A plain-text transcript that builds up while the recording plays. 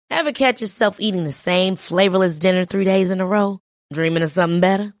Ever catch yourself eating the same flavorless dinner 3 days in a row? Dreaming of something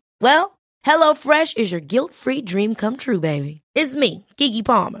better? Well, HelloFresh is your guilt-free dream come true, baby. It's me, Keke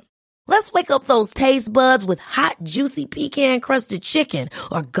Palmer. Let's wake up those taste buds with hot, juicy pecan-crusted chicken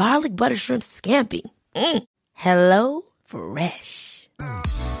or garlic butter shrimp scampi. Hello Fresh.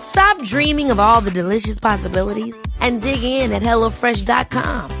 Stop dreaming of all the delicious possibilities and dig in at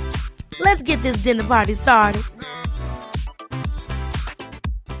HelloFresh.com. Let's get this dinner party started.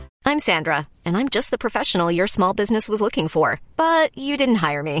 I'm Sandra, and I'm just the professional your small business was looking for. But you didn't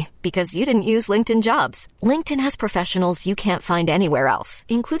hire me because you didn't use LinkedIn Jobs. LinkedIn has professionals you can't find anywhere else,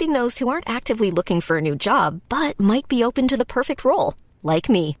 including those who aren't actively looking for a new job, but might be open to the perfect role, like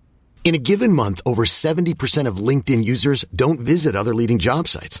me. In a given month, over 70% of LinkedIn users don't visit other leading job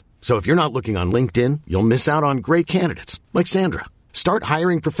sites. So if you're not looking on LinkedIn, you'll miss out on great candidates like Sandra. Start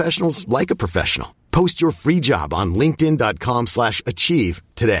hiring professionals like a professional. Post your free job on linkedin.com/achieve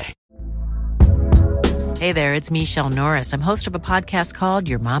today. Hey there, it's Michelle Norris. I'm host of a podcast called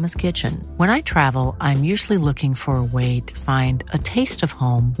Your Mama's Kitchen. When I travel, I'm usually looking for a way to find a taste of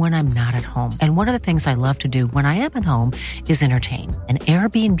home when I'm not at home. And one of the things I love to do when I am at home is entertain. And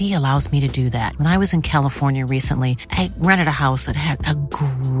Airbnb allows me to do that. When I was in California recently, I rented a house that had a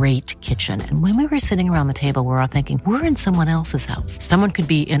great kitchen. And when we were sitting around the table, we're all thinking, we're in someone else's house. Someone could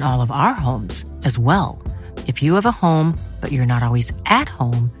be in all of our homes as well. If you have a home, but you're not always at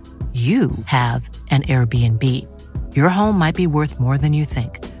home, you have an Airbnb. Your home might be worth more than you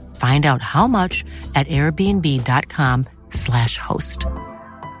think. Find out how much at airbnb.com/host.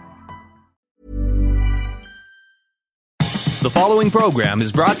 The following program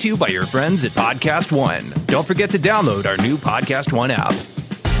is brought to you by your friends at Podcast One. Don't forget to download our new Podcast One app.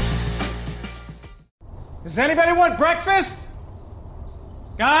 Does anybody want breakfast?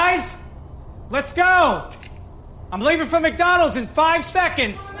 Guys, let's go. I'm leaving for McDonald's in 5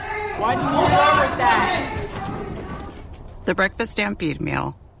 seconds. Why didn't you start with that? The Breakfast Stampede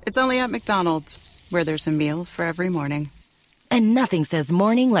Meal. It's only at McDonald's, where there's a meal for every morning. And nothing says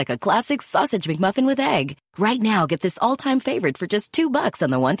morning like a classic sausage McMuffin with egg. Right now, get this all-time favorite for just $2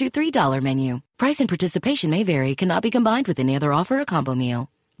 on the $1, $2, $3 menu. Price and participation may vary. Cannot be combined with any other offer or combo meal.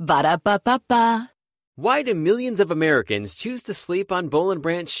 Ba-da-ba-ba-ba. Why do millions of Americans choose to sleep on Boll &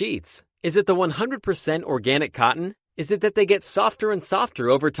 Branch sheets? Is it the 100% organic cotton? Is it that they get softer and softer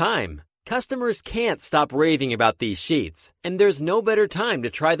over time? Customers can't stop raving about these sheets, and there's no better time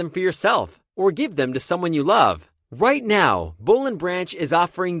to try them for yourself or give them to someone you love. Right now, Boll & Branch is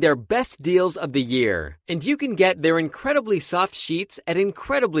offering their best deals of the year, and you can get their incredibly soft sheets at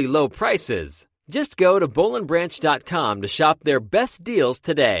incredibly low prices. Just go to bollandbranch.com to shop their best deals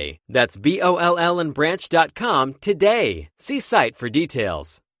today. That's BOLLandbranch.com today. See site for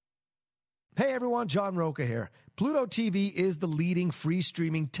details. Hey everyone, John Roca here. Pluto TV is the leading free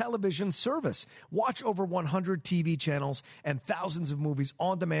streaming television service. Watch over 100 TV channels and thousands of movies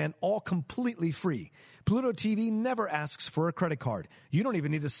on demand, all completely free. Pluto TV never asks for a credit card. You don't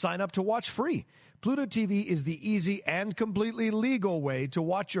even need to sign up to watch free. Pluto TV is the easy and completely legal way to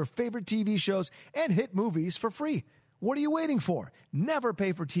watch your favorite TV shows and hit movies for free. What are you waiting for? Never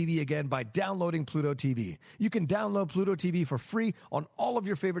pay for TV again by downloading Pluto TV. You can download Pluto TV for free on all of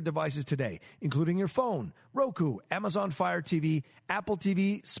your favorite devices today, including your phone, Roku, Amazon Fire TV, Apple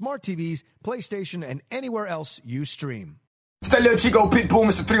TV, smart TVs, PlayStation, and anywhere else you stream. It's that little Chico Pitbull,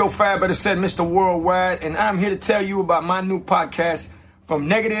 Mr. 305, better said Mr. Worldwide, and I'm here to tell you about my new podcast, From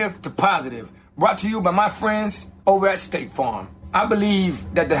Negative to Positive, brought to you by my friends over at State Farm. I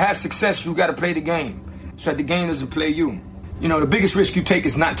believe that to have success, you got to play the game, so that the game doesn't play you. You know, the biggest risk you take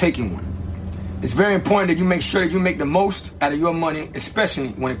is not taking one. It's very important that you make sure that you make the most out of your money, especially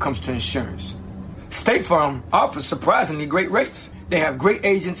when it comes to insurance. State Farm offers surprisingly great rates. They have great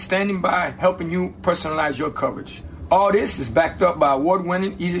agents standing by helping you personalize your coverage. All this is backed up by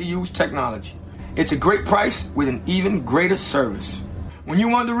award-winning, easy-to-use technology. It's a great price with an even greater service. When you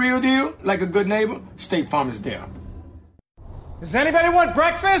want the real deal, like a good neighbor, State Farm is there. Does anybody want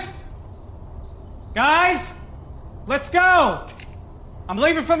breakfast? Guys, let's go. I'm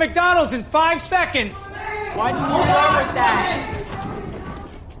leaving for McDonald's in 5 seconds. Why didn't you start with that?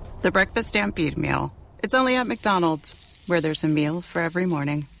 The Breakfast Stampede Meal. It's only at McDonald's, where there's a meal for every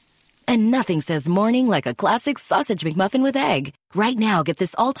morning. And nothing says morning like a classic sausage McMuffin with egg. Right now, get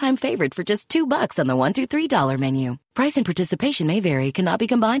this all-time favorite for just $2 on the $1, $2, $3 menu. Price and participation may vary. Cannot be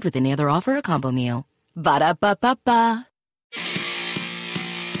combined with any other offer or combo meal. Ba-da-ba-ba-ba.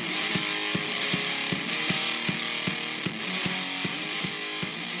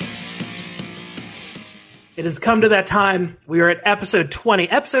 It has come to that time. We are at episode 20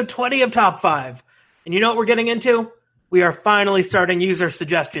 of Top 5. And you know what we're getting into? we are finally starting user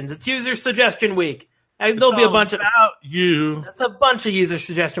suggestions. It's user suggestion week. There'll be a bunch about you. That's a bunch of user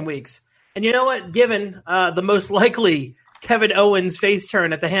suggestion weeks. And you know what? Given the most likely Kevin Owens face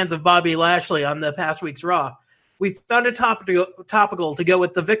turn at the hands of Bobby Lashley on the past week's Raw, we found a topical to go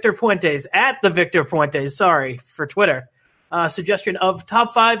with the Victor Puentes, at the Victor Puentes, sorry, for Twitter, suggestion of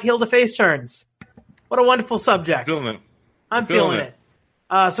top 5 heel to face turns. What a wonderful subject. I'm feeling it.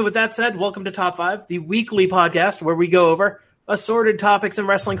 So with that said, welcome to Top 5, the weekly podcast where we go over assorted topics in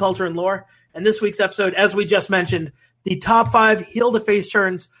wrestling culture and lore. And this week's episode, as we just mentioned, the top 5 heel to face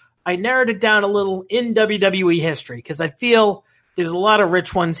turns. I narrowed it down a little in WWE history because I feel there's a lot of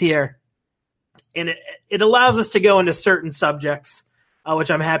rich ones here. And it allows us to go into certain subjects, which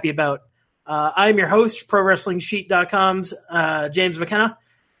I'm happy about. I'm your host, ProWrestlingSheet.com's James McKenna.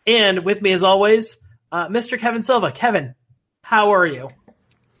 And with me, as always, Mr. Kevin Silva. Kevin, how are you?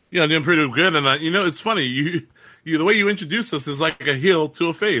 Yeah, I'm doing pretty good. And, it's funny. You the way you introduce us is like a heel to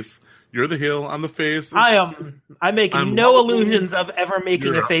a face. You're the heel, I'm the face. I'm making no illusions of ever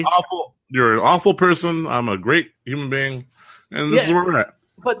making a face. You're an awful person. I'm a great human being. And this is where we're at.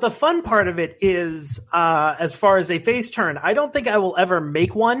 But the fun part of it is, as far as a face turn, I don't think I will ever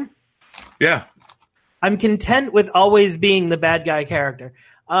make one. Yeah. I'm content with always being the bad guy character.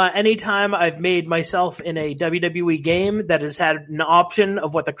 Anytime I've made myself in a WWE game that has had an option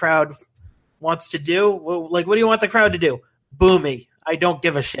of what the crowd wants to do, like, what do you want the crowd to do? Boo me. I don't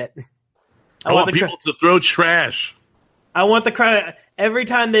give a shit. I want people to throw trash. I want the crowd. Every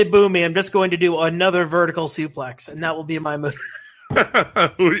time they boo me, I'm just going to do another vertical suplex, and that will be my move.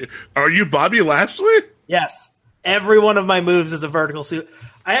 Are you Bobby Lashley? Yes. Every one of my moves is a vertical suplex.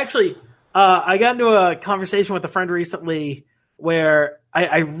 I actually, I got into a conversation with a friend recently where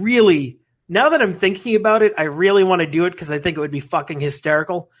I really, now that I'm thinking about it, I really want to do it because I think it would be fucking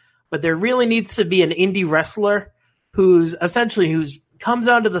hysterical. But there really needs to be an indie wrestler who's comes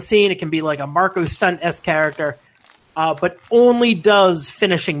onto the scene. It can be like a Marco Stunt-esque character, but only does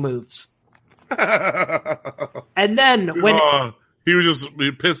finishing moves. And then when he would just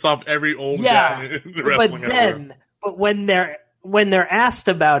be pissed off every old guy in the wrestling. But when they're asked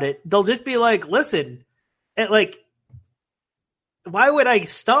about it, they'll just be like, "Listen, why would I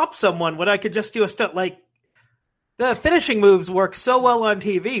stop someone when I could just do a stunt like?" The finishing moves work so well on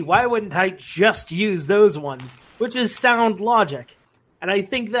TV. Why wouldn't I just use those ones? Which is sound logic. And I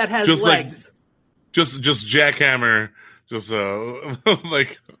think that has just legs. Just jackhammer. Just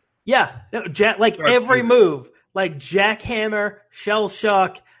like... Yeah. Every move. Like jackhammer, shell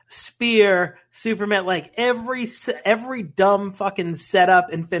shock, spear, Superman. Like every dumb fucking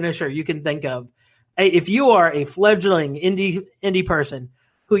setup and finisher you can think of. If you are a fledgling indie person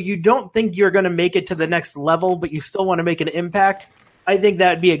who you don't think you're going to make it to the next level, but you still want to make an impact, I think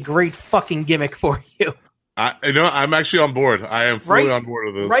that would be a great fucking gimmick for you. I'm actually on board. I am fully on board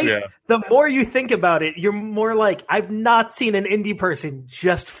with this. Right? Yeah. The more you think about it, you're more like, I've not seen an indie person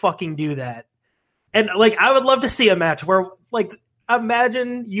just fucking do that. And I would love to see a match where,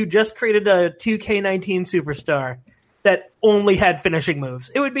 imagine you just created a 2K19 superstar that only had finishing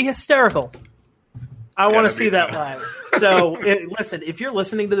moves. It would be hysterical. I want to see that live. So, listen, if you're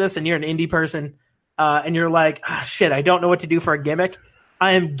listening to this and you're an indie person and you're like, shit, I don't know what to do for a gimmick,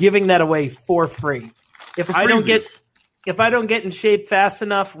 I am giving that away for free. If I don't get in shape fast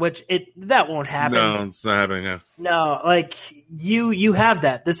enough, which that won't happen. No, it's not happening. Yeah. No, you have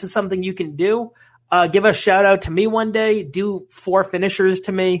that. This is something you can do. Give a shout out to me one day. Do 4 finishers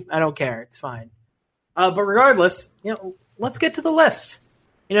to me. I don't care. It's fine. But regardless, let's get to the list.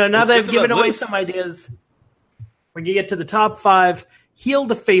 Now that I've given away some ideas, when you get to the top 5 heel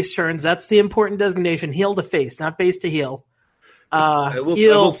to face turns, that's the important designation. Heel to face, not face to heel. I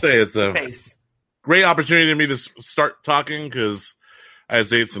will say it's a face. Great opportunity for me to start talking because I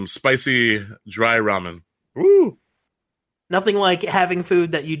just ate some spicy dry ramen. Woo! Nothing like having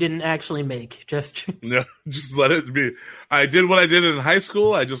food that you didn't actually make. Just let it be. I did what I did in high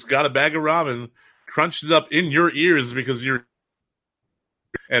school. I just got a bag of ramen, crunched it up in your ears because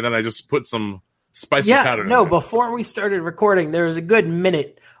and then I just put some spicy powder in there. Before we started recording, there was a good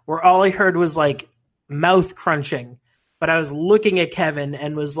minute where all I heard was mouth crunching. But I was looking at Kevin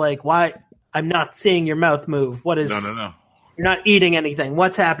and was like, why? I'm not seeing your mouth move. What is... No. You're not eating anything.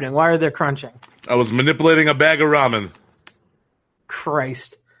 What's happening? Why are they crunching? I was manipulating a bag of ramen.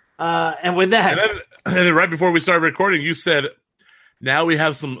 Christ. And with that... And then right before we started recording, you said, now we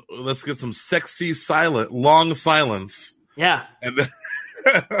have let's get some sexy long silence. Yeah. And then...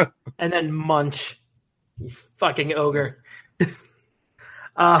 and then munch. You fucking ogre.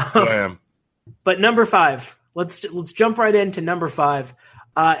 I am. But number 5. Let's jump right into number 5.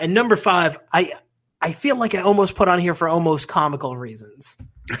 And number 5, I feel like I almost put on here for almost comical reasons.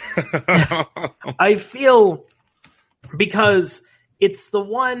 I feel because it's the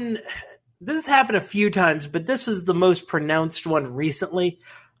one. This has happened a few times, but this was the most pronounced one recently.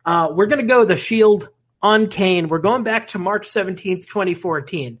 We're going to go the Shield on Kane. We're going back to March 17th,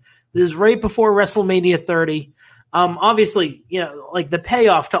 2014. This is right before WrestleMania 30. Obviously, like the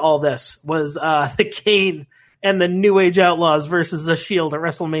payoff to all this was the Kane and the New Age Outlaws versus the Shield at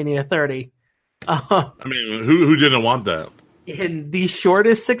WrestleMania 30. I mean, who didn't want that? In the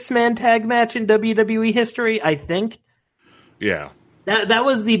shortest 6-man tag match in WWE history, I think. Yeah. That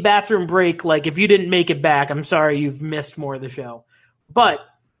was the bathroom break. Like, if you didn't make it back, I'm sorry, you've missed more of the show. But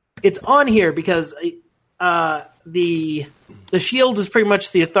it's on here because the Shield is pretty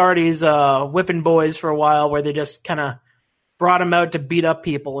much the Authorities whipping boys for a while, where they just kind of brought him out to beat up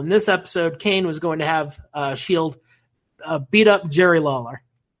people. In this episode, Kane was going to have Shield beat up Jerry Lawler.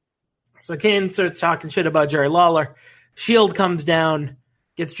 So Kane starts talking shit about Jerry Lawler. Shield comes down,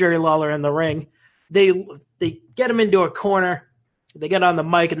 gets Jerry Lawler in the ring. They get him into a corner. They get on the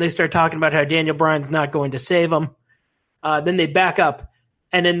mic and they start talking about how Daniel Bryan's not going to save him. Then they back up.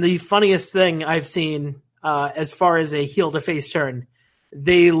 And then the funniest thing I've seen as far as a heel to face turn,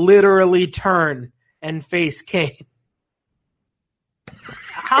 they literally turn and face Kane.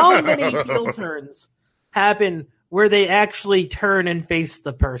 How many heel turns happen where they actually turn and face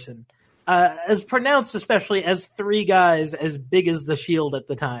the person? As pronounced, especially as 3 guys as big as the Shield at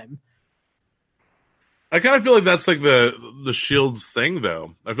the time. I kind of feel like that's like the Shield's thing,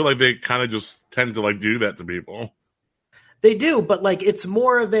 though. I feel like they kind of just tend to like do that to people. They do, but like it's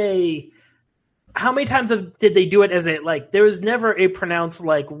more of a. How many times did they do it as a like? There was never a pronounced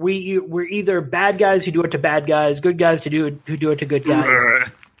like we're either bad guys who do it to bad guys, good guys who do it to good guys.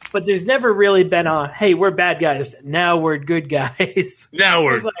 But there's never really been a hey, we're bad guys, now we're good guys. Now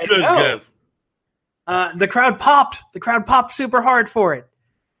we're like, good guys. The crowd popped. The crowd popped super hard for it.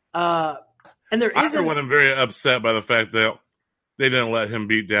 And there isn't. I'm very upset by the fact that they didn't let him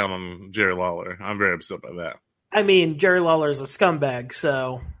beat down on Jerry Lawler. I'm very upset by that. I mean, Jerry Lawler's a scumbag,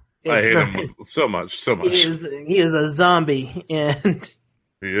 so I hate him so much. He is a zombie, and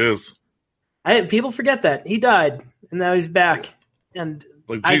he is. People forget that he died, and now he's back. And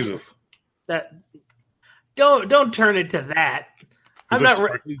like Jesus, don't turn it to that. I'm not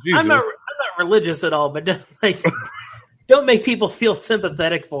religious at all, but don't make people feel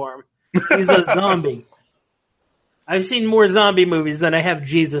sympathetic for him. He's a zombie. I've seen more zombie movies than I have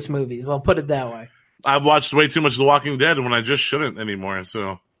Jesus movies. I'll put it that way. I've watched way too much The Walking Dead when I just shouldn't anymore.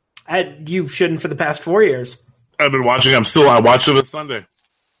 So you shouldn't for the past 4 years. I've been watching. I watched it on Sunday.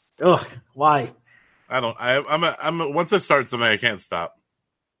 Ugh, why? I don't. I'm once it starts tonight, I can't stop.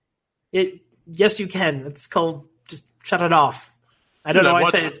 Yes, you can. It's called. Just shut it off. I don't know why I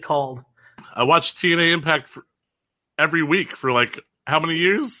say it's called. I watch TNA Impact every week for like how many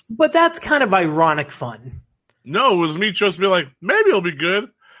years? But that's kind of ironic fun. No, it was me just be like, maybe it'll be good.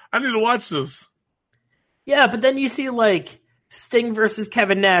 I need to watch this. Yeah, but then you see like Sting versus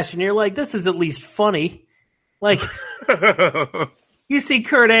Kevin Nash, and you're like, this is at least funny. Like, you see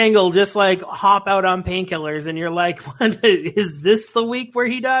Kurt Angle just like hop out on painkillers, and you're like, what, is this the week where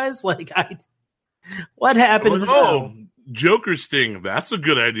he dies? Like, what happens? Oh, Joker Sting. That's a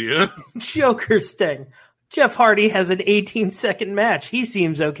good idea. Joker Sting. Jeff Hardy has an 18-second match. He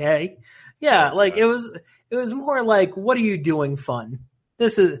seems okay. Yeah, like it was more like, what are you doing fun?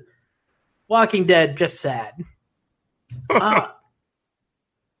 This is Walking Dead, just sad.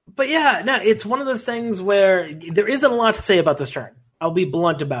 But yeah, no, it's one of those things where there isn't a lot to say about this turn. I'll be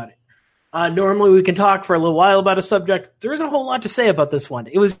blunt about it. Normally we can talk for a little while about a subject. There isn't a whole lot to say about this one.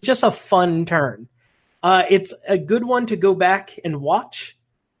 It was just a fun turn. It's a good one to go back and watch.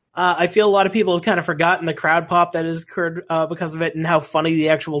 I feel a lot of people have kind of forgotten the crowd pop that has occurred because of it and how funny the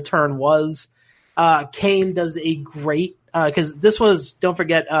actual turn was. Kane does a great, because this was, don't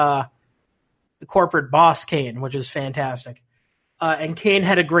forget, the corporate boss Kane, which is fantastic. And Kane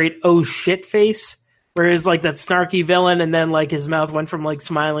had a great oh shit face, where he's like that snarky villain, and then like his mouth went from like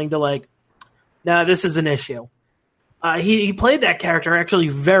smiling to like, nah, this is an issue. He played that character actually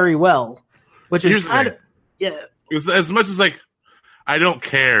very well, which is kind of, yeah. As much as like, I don't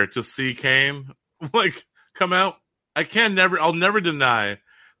care to see Kane like come out. I'll never deny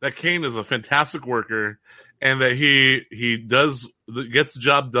that Kane is a fantastic worker and that he gets the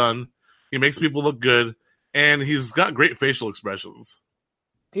job done. He makes people look good, and he's got great facial expressions.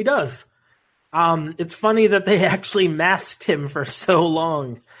 He does. It's funny that they actually masked him for so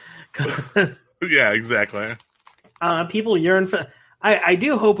long. Yeah, exactly. People yearn for. I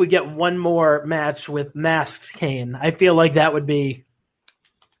do hope we get one more match with masked Kane. I feel like that would be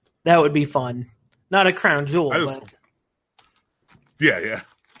fun. Not a crown jewel. Yeah.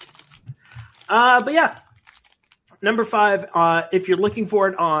 But yeah. Number 5, if you're looking for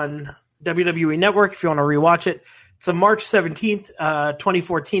it on WWE Network, if you want to rewatch it, it's a March 17th,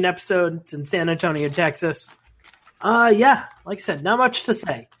 2014 episode. It's in San Antonio, Texas. Yeah, like I said, not much to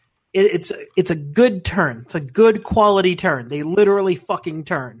say. It's a good turn. It's a good quality turn. They literally fucking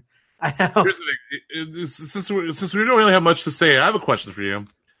turn. Here's the thing. Since we don't really have much to say, I have a question for you.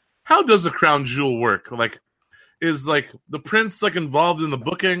 How does the crown jewel work? Like, is like the prince like involved in the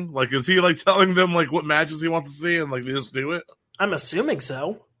booking? Like, is he like telling them like what matches he wants to see and like they just do it? I'm assuming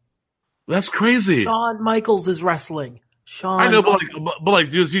so. That's crazy. Shawn Michaels is wrestling. I know, but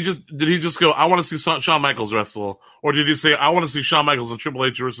did he just go, I want to see Shawn Michaels wrestle? Or did he say, I want to see Shawn Michaels and Triple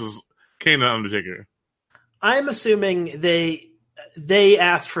H versus Kane and Undertaker? I'm assuming they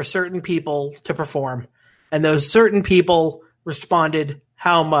asked for certain people to perform, and those certain people responded,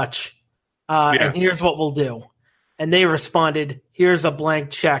 how much? And here's what we'll do. And they responded, here's a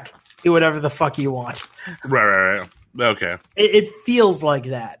blank check. Do whatever the fuck you want. Right. Okay. It feels like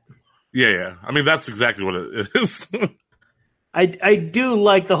that. Yeah. I mean, that's exactly what it is. I do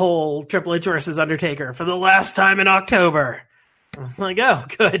like the whole Triple H versus Undertaker for the last time in October. I'm like, oh,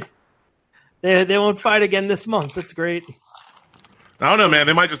 good. They won't fight again this month. That's great. I don't know, man.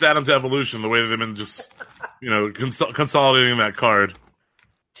 They might just add them to Evolution the way they've been just, consolidating that card.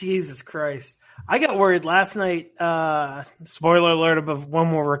 Jesus Christ. I got worried last night. Spoiler alert of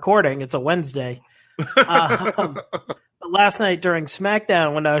when we're recording. It's a Wednesday. Last night during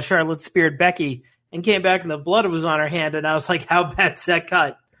SmackDown when Charlotte speared Becky and came back and the blood was on her hand, and I was like, how bad's that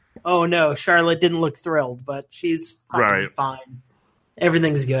cut? Oh, no. Charlotte didn't look thrilled, but she's fine.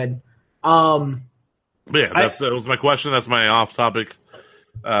 Everything's good. That was my question. That's my off-topic,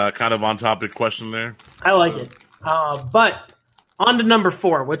 kind of on-topic question there. I like it. But on to number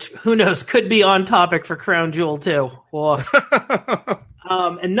 4, which, who knows, could be on topic for Crown Jewel, too.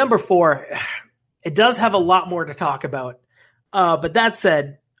 And number 4, it does have a lot more to talk about. But that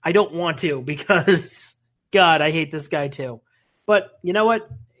said, I don't want to because, God, I hate this guy, too. But you know what?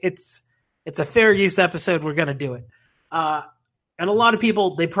 It's a fair use episode. We're going to do it. And a lot of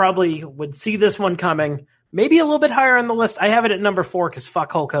people, they probably would see this one coming. Maybe a little bit higher on the list. I have it at number 4 because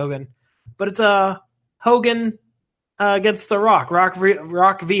fuck Hulk Hogan. But it's Hogan against The Rock. Rock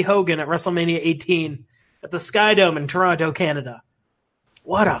v. Hogan at WrestleMania 18 at the Sky Dome in Toronto, Canada.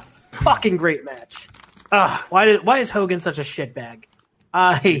 What a fucking great match. Why is Hogan such a shitbag?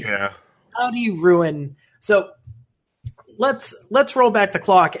 How do you ruin... So let's roll back the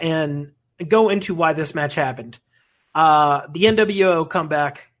clock and go into why this match happened. The NWO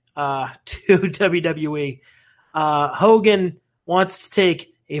comeback to WWE. Hogan wants to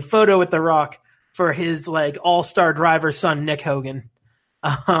take a photo with The Rock for his all-star driver son, Nick Hogan.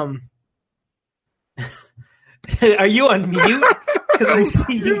 Are you on mute? Because I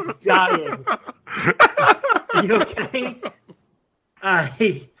see you dying. Are you okay?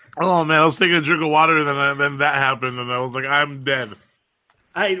 Oh man, I was taking a drink of water, and then that happened, and I was like, I'm dead.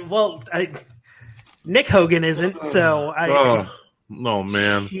 Nick Hogan isn't, so no,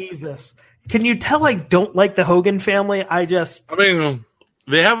 man. Jesus. Can you tell I don't like the Hogan family?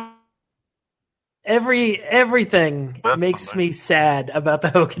 They have everything makes me sad about the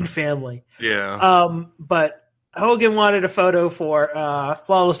Hogan family. Yeah. But Hogan wanted a photo for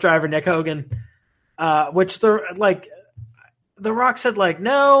flawless driver Nick Hogan, which The Rock said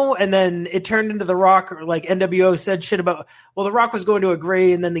no, and then it turned into The Rock NWO said shit about. Well, The Rock was going to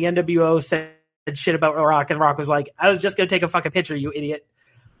agree, and then the NWO said shit about The Rock, and The Rock was like, I was just going to take a fucking picture, you idiot.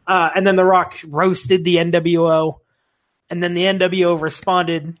 And then The Rock roasted the NWO, and then the NWO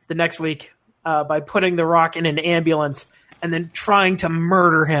responded the next week by putting The Rock in an ambulance and then trying to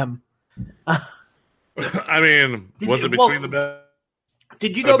murder him. Was it between the bed?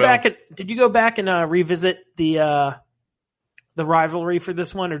 Did you go back and revisit the rivalry for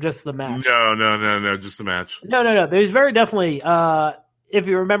this one, or just the match? No, just the match. No. There's very definitely, if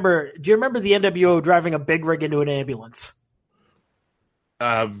you remember, do you remember the NWO driving a big rig into an ambulance?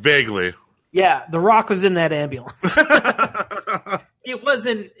 Vaguely. Yeah, The Rock was in that ambulance. It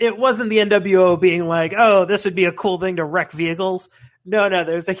wasn't the NWO being like, oh, this would be a cool thing to wreck vehicles. No,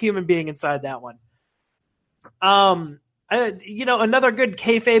 there's a human being inside that one. Another good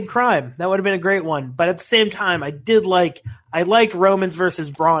kayfabe crime. That would have been a great one. But at the same time, I liked Roman's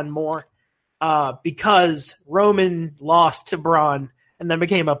versus Braun more, because Roman lost to Braun and then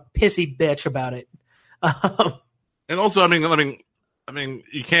became a pissy bitch about it. And also,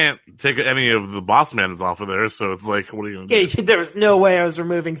 you can't take any of the boss mans off of there, so it's like, what are you going to do? There was no way I was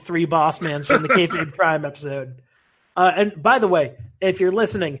removing 3 boss mans from the kayfabe crime episode. And by the way, if you're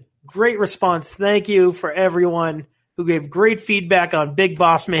listening, great response. Thank you for everyone who gave great feedback on Big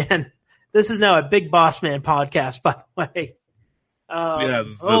Boss Man. This is now a Big Boss Man podcast, by the way. So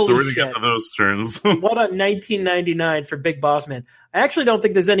we're going to get to those turns. What a 1999 for Big Boss Man. I actually don't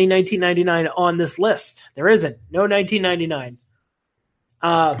think there's any 1999 on this list. There isn't. No 1999.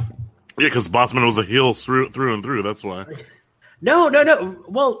 Yeah, because Bossman was a heel through and through. That's why. No.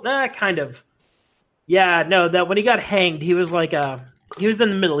 Well, kind of. Yeah, no. That when he got hanged, he was like he was in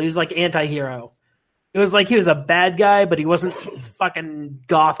the middle. He was like anti-hero. It was like he was a bad guy, but he wasn't fucking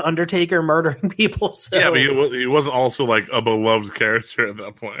goth Undertaker murdering people. So. Yeah, but he wasn't also like a beloved character at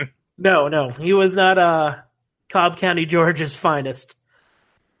that point. No, he was not Cobb County, Georgia's finest.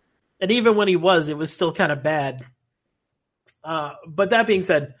 And even when he was, it was still kind of bad. But that being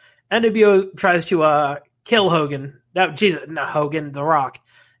said, NWO tries to kill Hogan. Not Hogan, The Rock.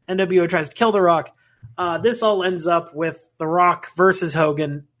 NWO tries to kill The Rock. This all ends up with The Rock versus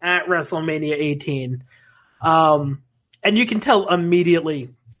Hogan at WrestleMania 18. And you can tell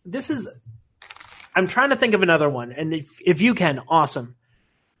immediately, I'm trying to think of another one. And if you can, awesome.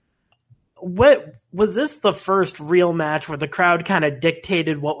 What was this the first real match where the crowd kind of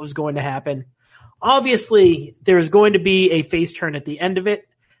dictated what was going to happen? Obviously, there was going to be a face turn at the end of it.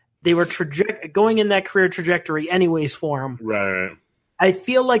 They were going in that career trajectory anyways for him. Right. I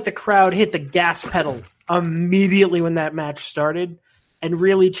feel like the crowd hit the gas pedal immediately when that match started and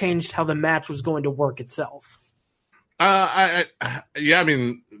really changed how the match was going to work itself. I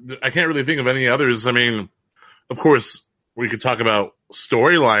mean, I can't really think of any others. I mean, of course, we could talk about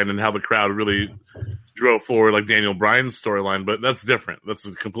storyline and how the crowd really drove forward, like Daniel Bryan's storyline, but that's different. That's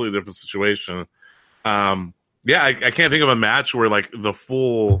a completely different situation. I can't think of a match where like the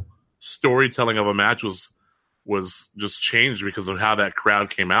full storytelling of a match was just changed because of how that crowd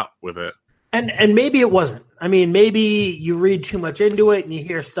came out with it. And maybe it wasn't. I mean, maybe you read too much into it and you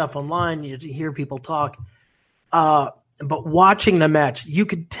hear stuff online, you hear people talk. But watching the match, you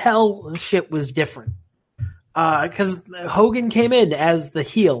could tell shit was different. Because Hogan came in as the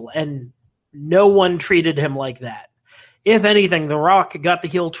heel and no one treated him like that. If anything, The Rock got the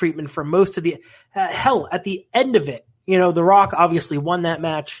heel treatment for most of the... hell, at the end of it, The Rock obviously won that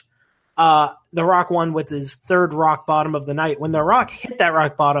match. The Rock won with his third rock bottom of the night. When The Rock hit that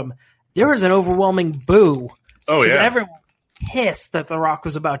rock bottom, there was an overwhelming boo. Oh, yeah. Everyone pissed that The Rock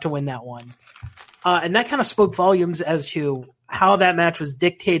was about to win that one. And that kind of spoke volumes as to how that match was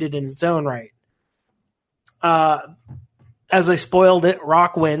dictated in its own right. As I spoiled it,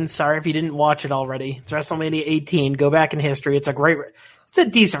 Rock wins. Sorry if you didn't watch it already. It's WrestleMania 18. Go back in history. It's a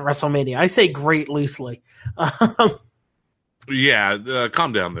decent WrestleMania. I say great loosely. Calm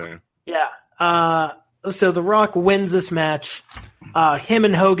down there. Yeah. So The Rock wins this match. Him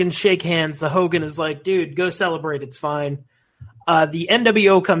and Hogan shake hands. The Hogan is like, dude, go celebrate. It's fine. The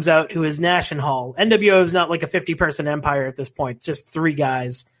NWO comes out to his Nash and Hall. NWO is not like a 50-person empire at this point. It's just 3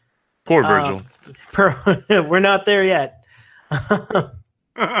 guys. Poor Virgil. We're not there yet.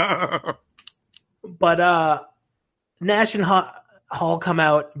 But Nash and Hall come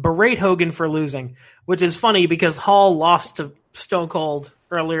out, berate Hogan for losing, which is funny because Hall lost to Stone Cold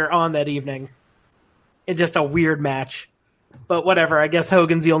earlier on that evening in just a weird match. But whatever, I guess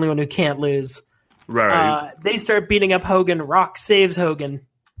Hogan's the only one who can't lose. Right. They start beating up Hogan. Rock saves Hogan.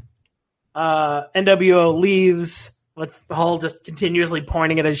 NWO leaves with Hall just continuously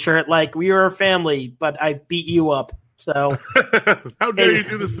pointing at his shirt like, we are a family, but I beat you up. So how dare you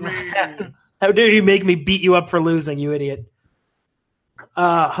do this to me? How dare you make me beat you up for losing, you idiot?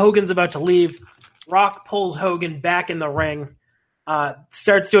 Hogan's about to leave. Rock pulls Hogan back in the ring.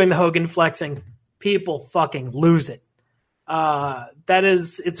 Starts doing the Hogan flexing. People fucking lose it.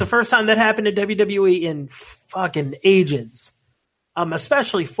 It's the first time that happened to WWE in fucking ages.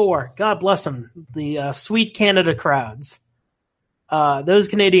 Especially for, God bless them, the sweet Canada crowds. Those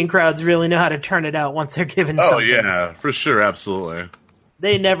Canadian crowds really know how to turn it out once they're given something. Oh, yeah, for sure, absolutely.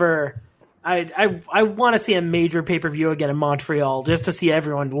 They never... I want to see a major pay-per-view again in Montreal just to see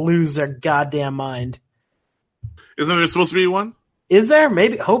everyone lose their goddamn mind. Isn't there supposed to be one? Is there?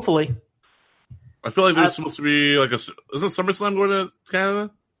 Maybe. Hopefully. I feel like there's supposed to be like Isn't SummerSlam going to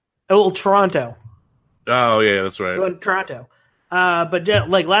Canada? Oh, well, Toronto. Oh, yeah, that's right. Going to Toronto. But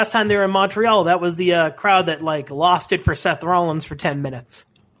like last time they were in Montreal, that was the crowd that like lost it for Seth Rollins for 10 minutes.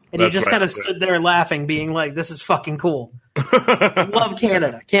 And he just kind of stood there laughing, being like, this is fucking cool. Love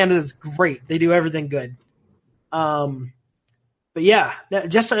Canada. Canada's great. They do everything good. But yeah,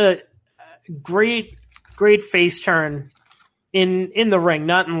 just a great face turn in the ring,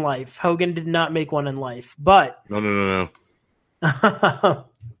 not in life. Hogan did not make one in life, but... No.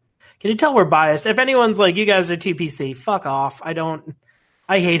 Can you tell we're biased? If anyone's like, you guys are TPC, fuck off. I don't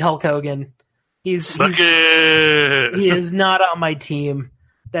I hate Hulk Hogan. He is not on my team.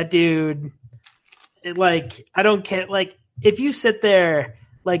 That dude, I don't care. Like, if you sit there,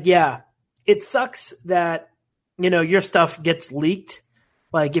 it sucks that, your stuff gets leaked.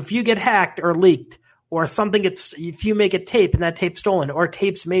 Like, if you get hacked or leaked, or something if you make a tape and that tape's stolen, or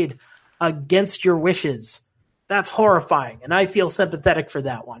tape's made against your wishes, that's horrifying. And I feel sympathetic for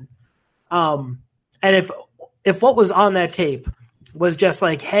that one. And if what was on that tape was just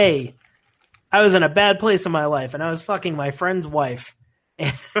like, hey, I was in a bad place in my life and I was fucking my friend's wife,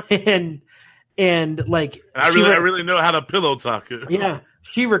 and I really know how to pillow talk. Yeah,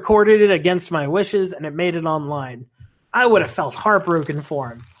 she recorded it against my wishes and it made it online, I would have felt heartbroken for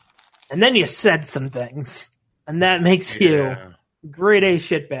him. And then you said some things, and that makes you grade A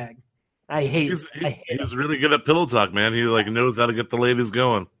shitbag. I hate He's really good at pillow talk, man. He knows how to get the ladies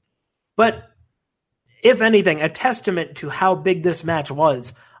going. But if anything, a testament to how big this match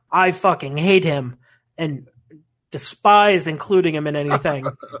was. I fucking hate him and despise including him in anything.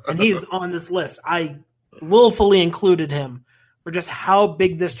 And he's on this list. I willfully included him for just how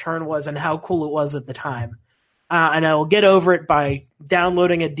big this turn was and how cool it was at the time. And I will get over it by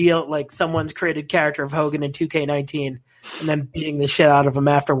downloading a deal, like someone's created character of Hogan in 2K19 and then beating the shit out of him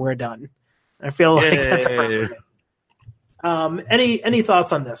after we're done. I feel like that's appropriate. Any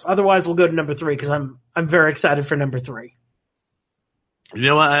thoughts on this? Otherwise, we'll go to number 3 because I'm very excited for number 3. You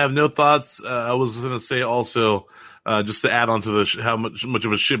know what? I have no thoughts. I was going to say also, just to add on to how much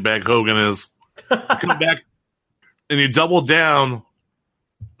of a shitbag Hogan is. Come back and you double down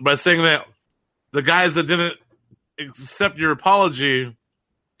by saying that the guys that didn't accept your apology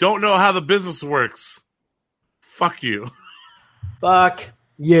don't know how the business works. Fuck you. Fuck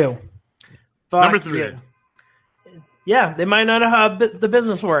you. Fuck number 3. You. Yeah, they might not know how the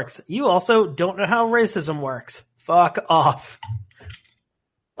business works. You also don't know how racism works. Fuck off.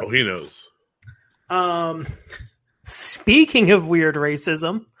 Oh, he knows. Speaking of weird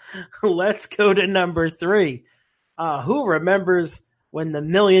racism, let's go to number 3. Who remembers when the $1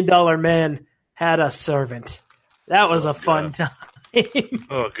 Million Man had a servant? That was a fun time.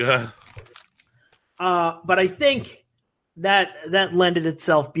 Oh, God. But I think that lended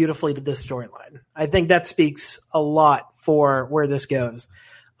itself beautifully to this storyline. I think that speaks a lot for where this goes.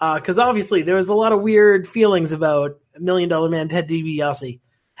 Because obviously there was a lot of weird feelings about $1 Million Man Ted DiBiase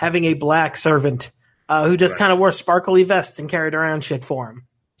having a black servant who just kind of wore sparkly vests and carried around shit for him.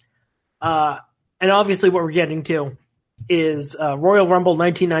 And obviously what we're getting to is Royal Rumble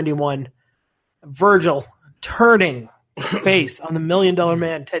 1991, Virgil turning face on the $1 Million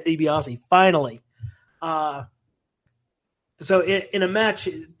Man Ted DiBiase, finally. So in a match,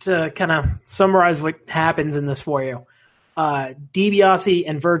 to kind of summarize what happens in this for you, DiBiase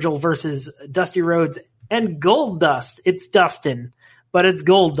and Virgil versus Dusty Rhodes and Goldust. It's Dustin, but it's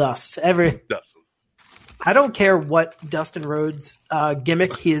Goldust. Dustin. I don't care what Dustin Rhodes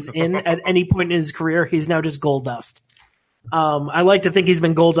gimmick he is in at any point in his career. He's now just Goldust. I like to think he's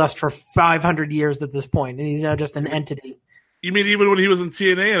been Goldust for 500 years at this point, and he's now just an entity. You mean even when he was in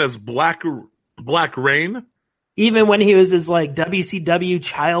TNA and as Black Rain? Even when he was his WCW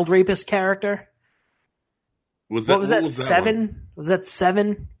child rapist character? Was that 7? Was that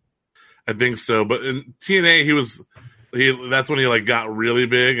 7? I think so. But in TNA, that's when he got really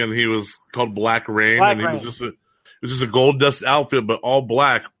big, and he was called Black Rain, was just a Goldust outfit, but all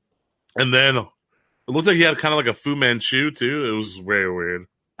black. And then it looked like he had kind of like a Fu Manchu too. It was very weird.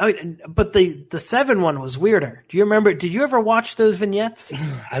 Oh, but the 7 one was weirder. Do you remember? Did you ever watch those vignettes?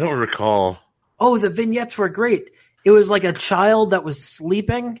 I don't recall. Oh, the vignettes were great. It was like a child that was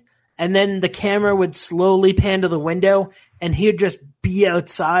sleeping, and then the camera would slowly pan to the window, and he'd just be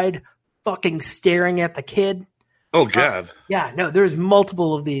outside fucking staring at the kid. Oh, God. Yeah, no, there's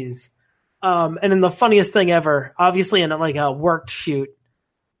multiple of these. And then the funniest thing ever, obviously in a worked shoot,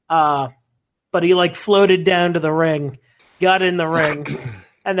 but he floated down to the ring, got in the ring,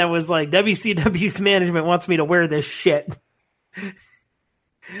 and then was like, WCW's management wants me to wear this shit.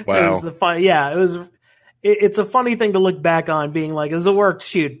 Wow. It was it's a funny thing to look back on, being like, it was a worked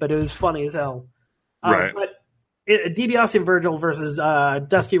shoot, but it was funny as hell. Right. But DiBiase and Virgil versus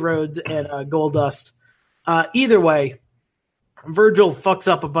Dusty Rhodes and Goldust. Either way, Virgil fucks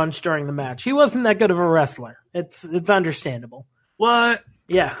up a bunch during the match. He wasn't that good of a wrestler. It's understandable. What?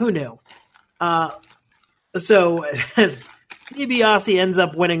 Yeah, who knew? So DiBiase ends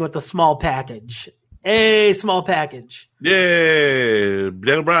up winning with a small package. A small package. Yay!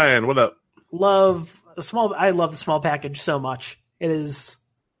 Daniel Bryan, what up? I love the small package so much. It is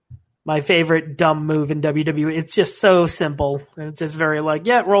my favorite dumb move in WWE. It's just so simple. And it's just very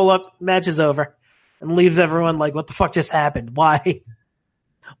roll up, match is over. And leaves everyone like, what the fuck just happened? Why?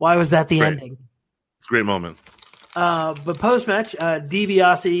 Why was that the ending? It's a great moment. But post-match,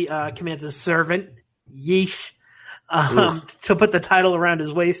 DiBiase commands his servant, Yeesh, to put the title around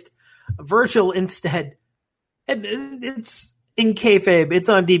his waist. Virgil instead, and it's in kayfabe, it's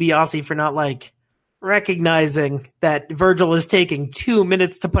on DiBiase for not recognizing that Virgil is taking 2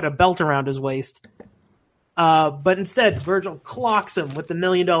 minutes to put a belt around his waist. But instead, Virgil clocks him with the $1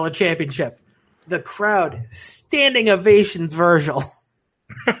 Million Championship. The crowd standing ovations Virgil.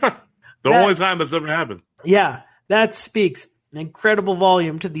 Only time that's ever happened. Yeah, that speaks an incredible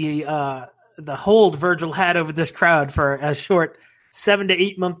volume to the hold Virgil had over this crowd for a short 7 to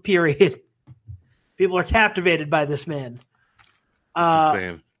 8 month period. People are captivated by this man. That's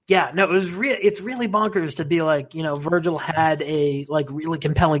insane. Yeah, no, it's really bonkers to be Virgil had a really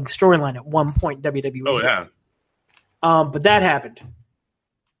compelling storyline at one point in WWE. Oh yeah. But that happened.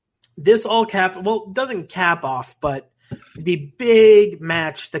 This all doesn't cap off, but the big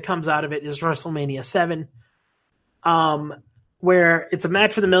match that comes out of it is WrestleMania 7. Where it's a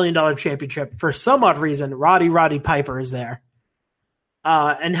match for the $1 Million Championship. For some odd reason, Roddy Piper is there.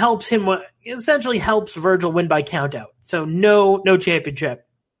 And essentially helps Virgil win by countout. So no championship.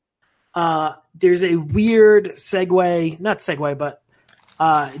 There's a weird but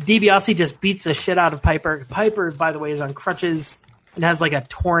DiBiase just beats the shit out of Piper. Piper, by the way, is on crutches and has a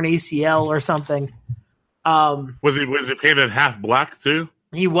torn ACL or something. Was he painted half black too?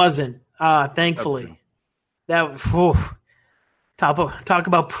 He wasn't, thankfully. That talk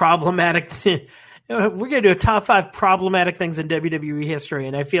about problematic. We're going to do a top 5 problematic things in WWE history,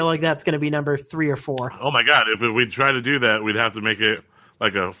 and I feel like that's going to be number 3 or 4. Oh my God! If we try to do that, we'd have to make it a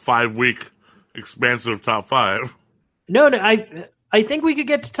 5-week expansive top 5. No, I think we could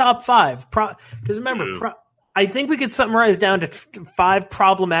get to top 5 because remember, I think we could summarize down to 5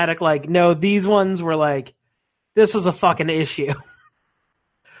 problematic. No, these ones were this was a fucking issue.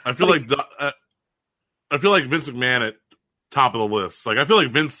 I feel like Vince McMahon at top of the list. I feel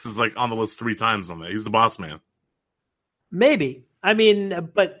like Vince is on the list 3 times on that. He's the boss man. Maybe. I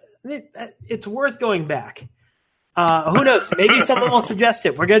mean, but it's worth going back. Who knows? Maybe someone will suggest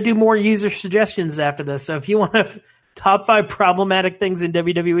it. We're going to do more user suggestions after this. So if you want to top 5 problematic things in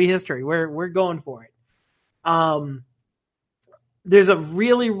WWE history, we're going for it. There's a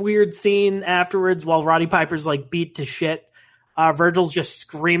really weird scene afterwards while Roddy Piper's beat to shit. Virgil's just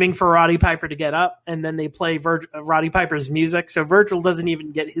screaming for Roddy Piper to get up, and then they play Roddy Piper's music. So Virgil doesn't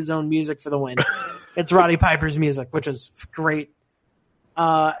even get his own music for the win. It's Roddy Piper's music, which is great.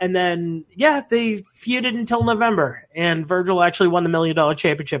 And then, they feuded until November, and Virgil actually won the $1 Million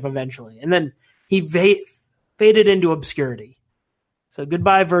Championship eventually. And then he faded into obscurity. So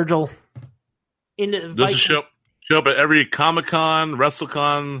goodbye, Virgil. Just show up at every Comic-Con,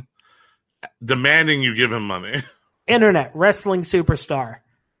 WrestleCon, demanding you give him money. Internet wrestling superstar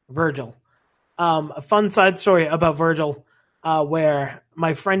Virgil. A fun side story about Virgil, where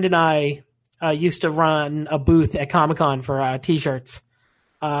my friend and I used to run a booth at Comic-Con for T-shirts,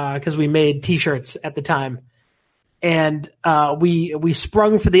 because we made T-shirts at the time, and we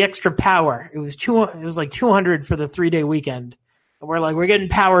sprung for the extra power. It was $200 for the 3-day weekend. And we're getting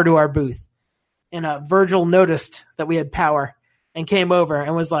power to our booth, and Virgil noticed that we had power and came over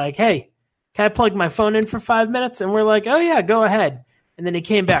and was like, "Hey, can I plug my phone in for 5 minutes?" And we're like, "Oh yeah, go ahead." And then he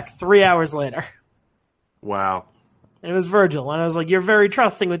came back 3 hours later. Wow. And it was Virgil. And I was like, "You're very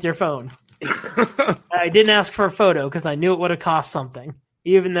trusting with your phone." I didn't ask for a photo because I knew it would have cost something.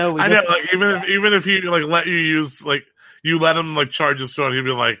 Even though I know, even if he let you use you let him charge his phone, he'd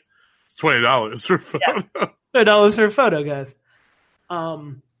be like, "It's $20 for a photo." Yeah. $20 for a photo, guys.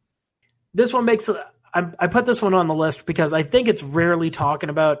 This one makes I put this one on the list because I think it's rarely talking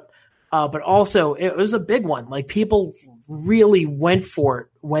about. But also, it was a big one. People really went for it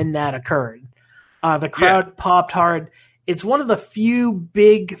when that occurred. The crowd popped hard. It's one of the few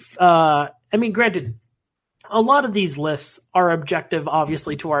big... granted, a lot of these lists are objective,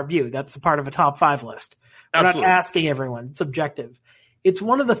 obviously, to our view. That's a part of a top 5 list. We're not asking everyone. It's objective. It's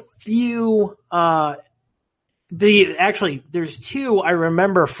one of the few... there's 2 I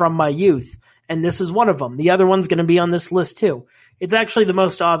remember from my youth, and this is one of them. The other one's going to be on this list, too. It's actually the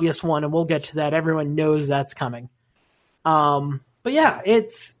most obvious one, and we'll get to that. Everyone knows that's coming. But yeah,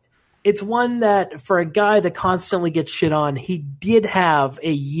 it's one that for a guy that constantly gets shit on, he did have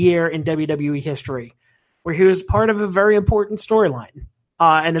a year in WWE history where he was part of a very important storyline.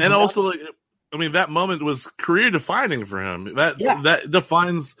 And also, that moment was career defining for him. That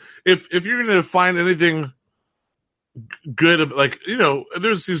defines if you're going to find anything good,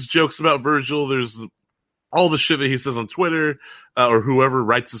 there's these jokes about Virgil. There's all the shit that he says on Twitter, or whoever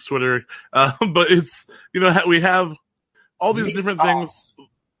writes his Twitter. But it's, we have all these different things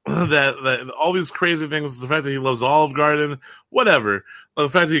that all these crazy things, the fact that he loves Olive Garden, whatever. The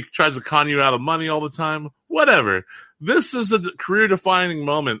fact that he tries to con you out of money all the time, whatever. This is a career-defining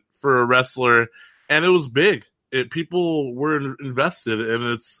moment for a wrestler, and it was big. People were invested,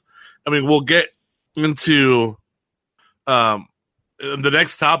 and we'll get into the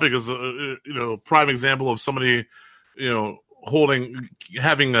next topic is a prime example of somebody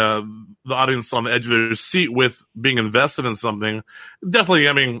having the audience on the edge of their seat with being invested in something.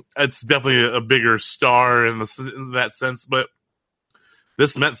 Definitely, it's definitely a bigger star in that sense, but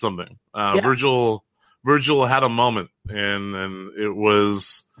this meant something. Virgil had a moment, and it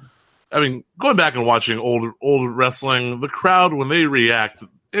was. Going back and watching old wrestling, the crowd when they react,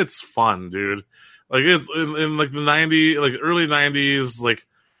 it's fun, dude. Like it's in like the early 90s, like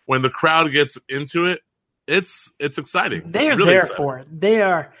when the crowd gets into it, it's exciting. They are really there exciting. for it. They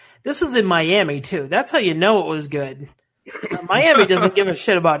are. This is in Miami too. That's how you know it was good. Miami doesn't give a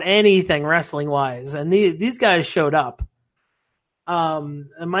shit about anything wrestling wise, and these guys showed up. And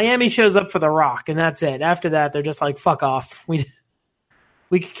Miami shows up for The Rock, and that's it. After that, they're just like, "Fuck off."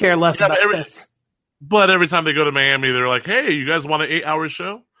 We could care less about this. But every time they go to Miami, they're like, "Hey, you guys want an 8-hour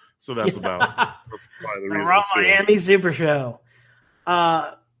show?" So that's probably the reason. Raw Miami Super Show.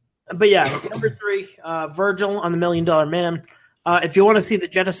 But yeah, number 3, Virgil on the $1 Million Man. If you want to see the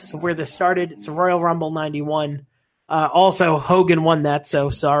genesis of where this started, it's Royal Rumble 91. Also, Hogan won that, so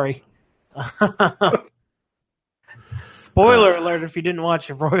sorry. Spoiler alert if you didn't watch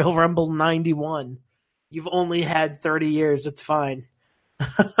Royal Rumble 91. You've only had 30 years. It's fine.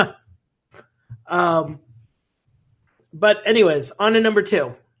 But anyways, on to number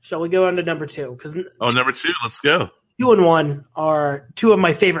 2. Shall we go on to number 2? Number 2, let's go. 2 and 1 are 2 of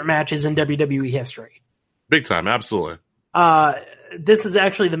my favorite matches in WWE history. Big time, absolutely. This is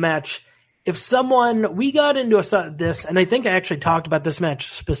actually the match. We got into this, and I think I actually talked about this match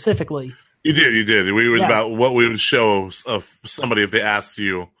specifically. You did. We were about what we would show of somebody if they asked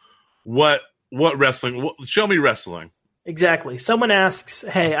you what wrestling. Show me wrestling. Exactly. Someone asks,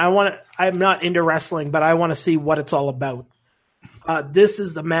 "Hey, I'm not into wrestling, but I want to see what it's all about." This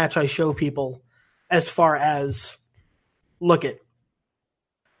is the match I show people as far as look it.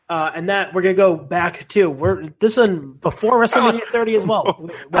 And that we're gonna go back to this one before WrestleMania 30 as well.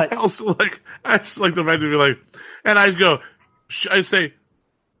 But I just like the fact to be like, and I say,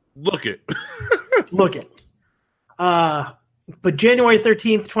 look it, look it. But January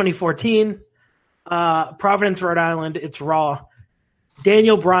 13th, 2014, Providence, Rhode Island. It's Raw.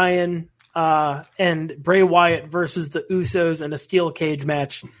 Daniel Bryan and Bray Wyatt versus the Usos in a steel cage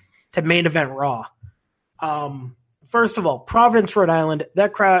match to main event Raw. First of all, Providence, Rhode Island,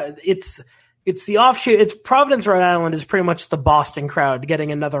 that crowd, it's the offshoot. It's Providence, Rhode Island is pretty much the Boston crowd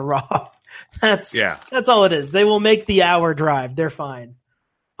getting another Raw. That's all it is. They will make the hour drive. They're fine.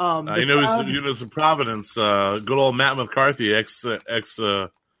 Who's in Providence? Good old Matt McCarthy, ex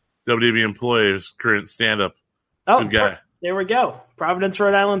WWE employee, current stand-up. Oh, good guy. There we go. Providence,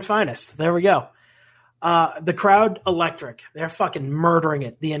 Rhode Island's finest. There we go. The crowd, electric. They're fucking murdering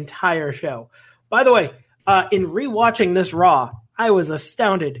it the entire show. By the way, in rewatching this Raw, I was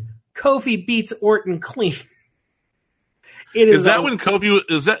astounded. Kofi beats Orton clean. Is that when Kofi?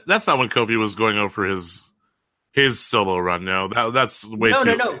 That's not when Kofi was going over his solo run? No, that's way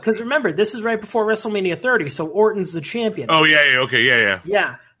too. No. Because remember, this is right before WrestleMania 30, so Orton's the champion. Oh yeah, okay, yeah.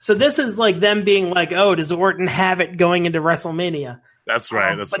 Yeah. So this is like them being like, "Oh, does Orton have it going into WrestleMania?" That's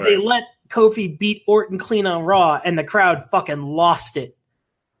right. But they let Kofi beat Orton clean on Raw, and the crowd fucking lost it.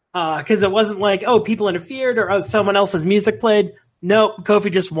 Because it wasn't like, "Oh, people interfered" or someone else's music played. No,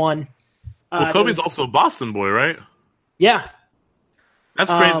 Kofi just won. Well, Kofi's also a Boston boy, right? Yeah. That's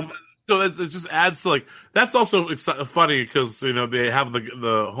crazy. So it just adds to like that's also funny because they have the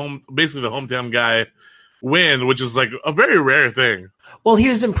hometown guy win, which is like a very rare thing. Well, he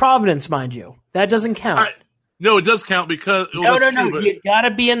was in Providence, mind you. That doesn't count. No, it does count because no. You got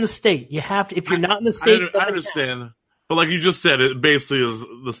to be in the state. You have to. If you're not in the state, I understand. Count. But like you just said, it basically is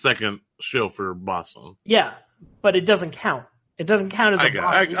the second show for Boston. Yeah, but it doesn't count. It doesn't count as a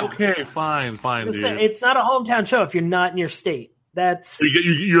Boston. Okay, fine, dude. It's not a hometown show if you're not in your state. That's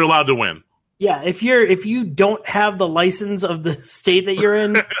you're allowed to win. Yeah, if you don't have the license of the state that you're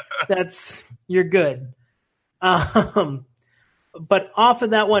in, you're good. But off of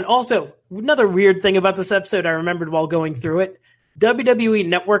that one, also another weird thing about this episode I remembered while going through it: WWE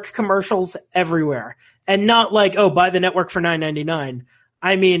Network commercials everywhere, and not like, "Oh, buy the network for $9.99."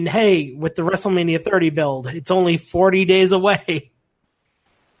 I mean, hey, with the WrestleMania 30 build, it's only 40 days away.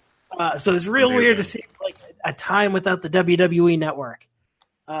 So it's real weird to see like a time without the WWE Network.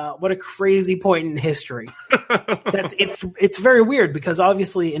 What a crazy point in history. It's very weird because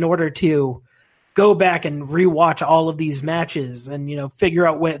obviously in order to go back and rewatch all of these matches and, figure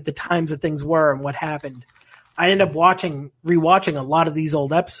out what the times that things were and what happened, I ended up rewatching a lot of these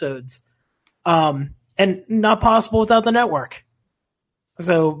old episodes. And not possible without the network.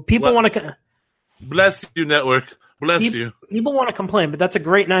 So people want to... Bless you, network. Bless you. People want to complain, but that's a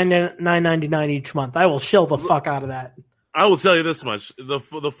great $9.99 each month. I will shill the fuck out of that. I will tell you this much: the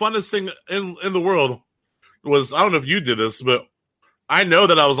funnest thing in the world was, I don't know if you did this, but I know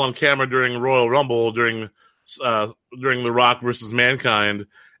that I was on camera during Royal Rumble during The Rock versus Mankind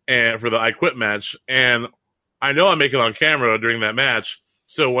and for the I Quit match, and I know I make it on camera during that match.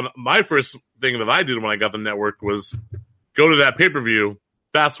 So when my first thing that I did when I got the network was go to that pay-per-view,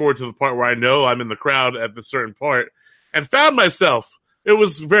 fast forward to the part where I know I'm in the crowd at the certain part, and found myself. It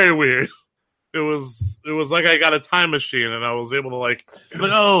was very weird. It was like I got a time machine and I was able to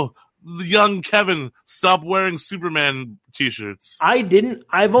oh, the young Kevin, stop wearing Superman t-shirts. I didn't.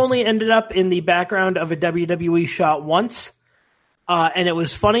 I've only ended up in the background of a WWE shot once. And it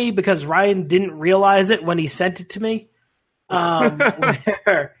was funny because Ryan didn't realize it when he sent it to me.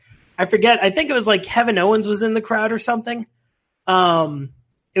 Where, I forget. I think it was like Kevin Owens was in the crowd or something.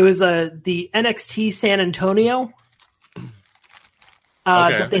 It was the NXT San Antonio.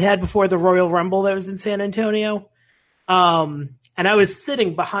 That they had before the Royal Rumble that was in San Antonio. And I was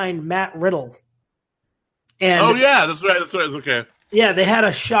sitting behind Matt Riddle. And that's right. It's okay. Yeah, they had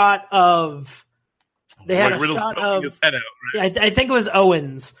a shot of... They had Riddle's poking his head out, right? I think it was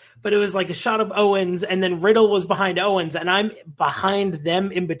Owens, but it was like a shot of Owens, and then Riddle was behind Owens, and I'm behind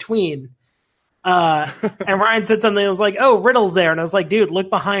them in between. And Ryan said something, I was like, oh, Riddle's there. And I was like, dude, look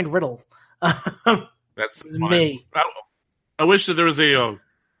behind Riddle. That's me. I wish that there was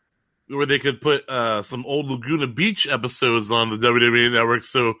where they could put some old Laguna Beach episodes on the WWE Network,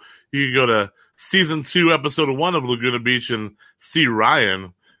 so you could go to season 2, episode 1 of Laguna Beach and see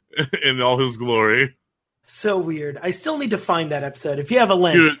Ryan in all his glory. So weird. I still need to find that episode. If you have a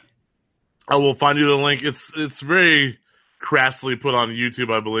link. Dude, I will find you the link. It's very crassly put on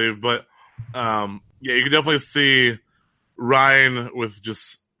YouTube, I believe, but you can definitely see Ryan with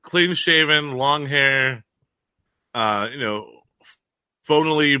just clean shaven, long hair, phonily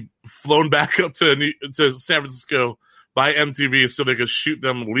flown back up to San Francisco by MTV so they could shoot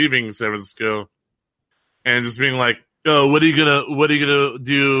them leaving San Francisco, and just being like, "Oh, what are you gonna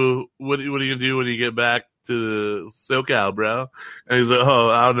do? What are you gonna do when you get back to SoCal, bro?" And he's like, "Oh,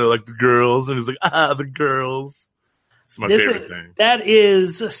 I don't know, like the girls." And he's like, the girls. It's my favorite thing. That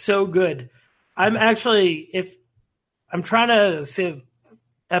is so good. I'm trying to see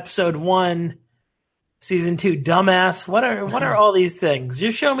episode 1, season 2, dumbass. What are all these things?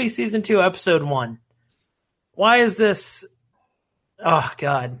 Just show me season 2, episode 1. Why is this? Oh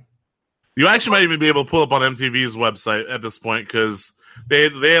God. You actually might even be able to pull up on MTV's website at this point, because they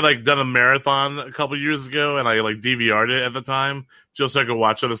had done a marathon a couple years ago, and I DVR'd it at the time just so I could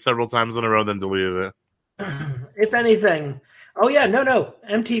watch it several times in a row, then deleted it. If anything, no,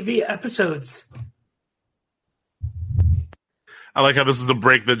 MTV episodes. I like how this is the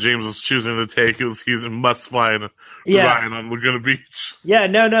break that James is choosing to take. He must find Ryan on Laguna Beach. Yeah,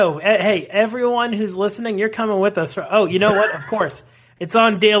 no. Hey, everyone who's listening, you're coming with us. You know what? Of course. It's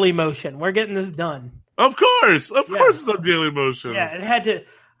on Daily Motion. We're getting this done. Of course it's on Daily Motion. Yeah, it had to.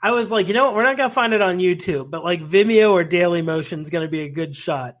 I was like, you know what? We're not going to find it on YouTube, but Vimeo or Daily Motion is going to be a good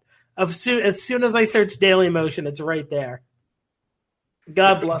shot. As soon as I search Daily Motion, it's right there.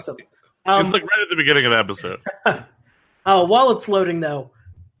 God bless them. It's right at the beginning of the episode. While it's loading, though,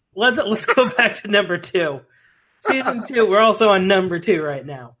 let's go back to number 2. Season 2, we're also on number 2 right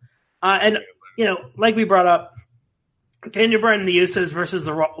now. And, like we brought up, Daniel Bryan and the Usos versus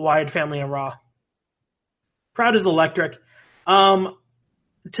the Wyatt family on Raw. Crowd is electric.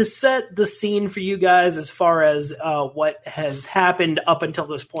 To set the scene for you guys as far as what has happened up until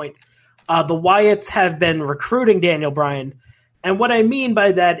this point, the Wyatts have been recruiting Daniel Bryan. And what I mean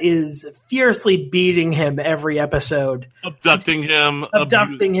by that is fiercely beating him every episode. Abducting him,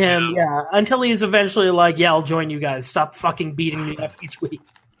 yeah. Until he's eventually like, yeah, I'll join you guys. Stop fucking beating me up each week.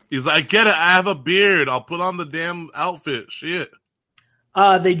 He's like, I get it. I have a beard. I'll put on the damn outfit. Shit.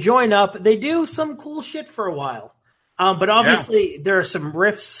 They join up. They do some cool shit for a while. But obviously there are some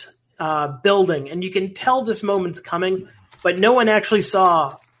rifts building. And you can tell this moment's coming. But no one actually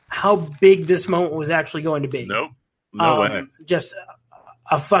saw how big this moment was actually going to be. Nope. No way. Just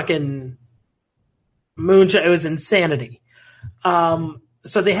a fucking moonshot. It was insanity.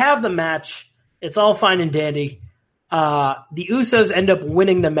 So they have the match. It's all fine and dandy. The Usos end up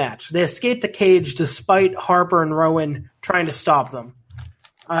winning the match. They escape the cage despite Harper and Rowan trying to stop them.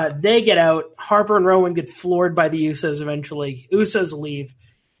 They get out. Harper and Rowan get floored by the Usos eventually. Usos leave.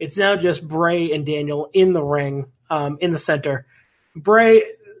 It's now just Bray and Daniel in the ring, in the center.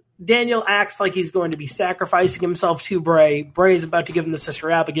 Daniel acts like he's going to be sacrificing himself to Bray. Bray is about to give him the Sister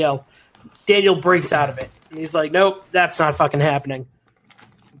Abigail. Daniel breaks out of it. And he's like, nope, that's not fucking happening.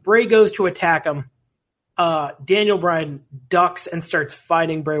 Bray goes to attack him. Daniel Bryan ducks and starts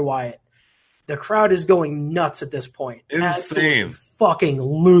fighting Bray Wyatt. The crowd is going nuts at this point. Insane. Fucking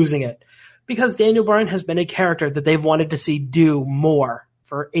losing it. Because Daniel Bryan has been a character that they've wanted to see do more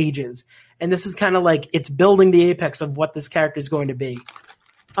for ages. And this is kind of like, it's building the apex of what this character is going to be.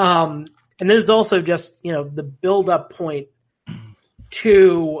 And this is also just, the build-up point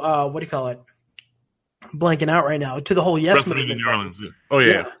to, what do you call it? I'm blanking out right now. To the whole Yes movement. New Orleans. Oh,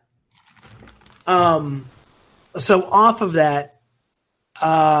 yeah. So off of that,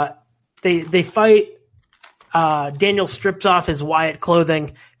 they fight. Daniel strips off his Wyatt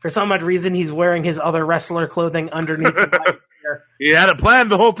clothing. For some odd reason, he's wearing his other wrestler clothing underneath the Wyatt gear. He had it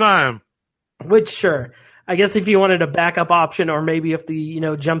planned the whole time. Which, sure. I guess if you wanted a backup option, or maybe if the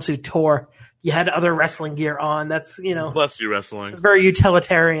jumpsuit tore, you had other wrestling gear on. That's bless you, wrestling. Very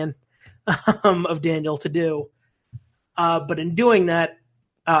utilitarian of Daniel to do. But in doing that,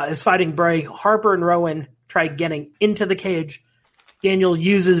 is fighting Bray. Harper and Rowan try getting into the cage. Daniel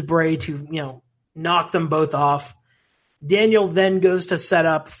uses Bray to knock them both off. Daniel then goes to set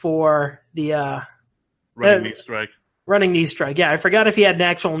up for the running knee strike. Running knee strike. Yeah, I forgot if he had an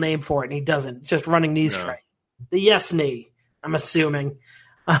actual name for it, and he doesn't. It's just running knee strike. The yes knee, I'm assuming.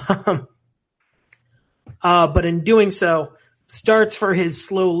 But in doing so, starts for his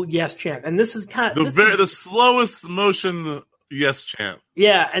slow yes chant. And this is the slowest motion yes chant.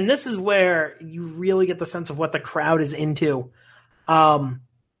 Yeah, and this is where you really get the sense of what the crowd is into.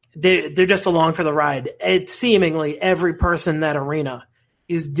 They're just along for the ride. It's seemingly every person in that arena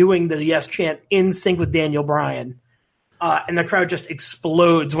is doing the yes chant in sync with Daniel Bryan. And the crowd just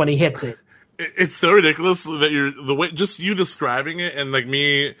explodes when he hits it. It's so ridiculous that the way just you describing it and like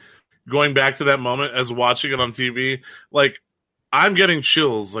me going back to that moment as watching it on TV, like I'm getting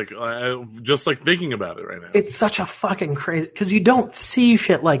chills, like just like thinking about it right now. It's such a fucking crazy because you don't see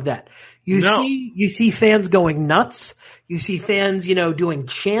shit like that. You see fans going nuts. You see fans, doing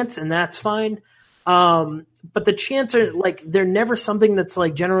chants, and that's fine. But the chants are like they're never something that's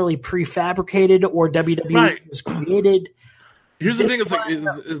like generally prefabricated or WWE has created. Here's the thing: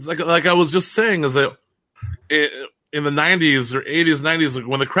 is like I was just saying, is that in the 90s or 80s, 90s, like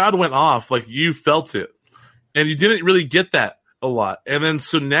when the crowd went off, like you felt it, and you didn't really get that a lot. And then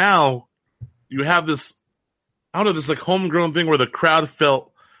so now you have this, this like homegrown thing where the crowd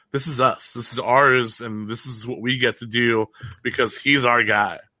felt this is us, this is ours, and this is what we get to do because he's our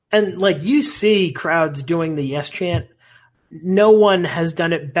guy. And like you see crowds doing the yes chant. No one has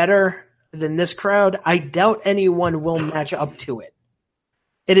done it better than this crowd. I doubt anyone will match up to it.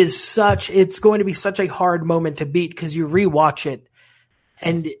 It's going to be such a hard moment to beat because you rewatch it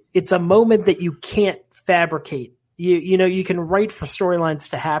and it's a moment that you can't fabricate. You can write for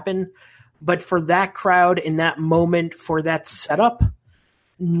storylines to happen, but for that crowd in that moment, for that setup,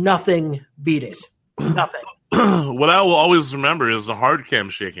 nothing beat it. Nothing. What I will always remember is the hard cam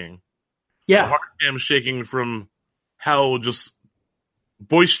shaking. Yeah. The hard cam shaking from how just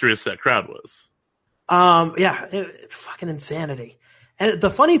boisterous that crowd was. It's fucking insanity. And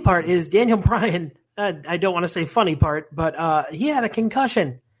the funny part is Daniel Bryan, I don't want to say funny part, but he had a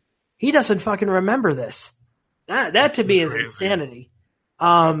concussion. He doesn't fucking remember this. That to me is insanity.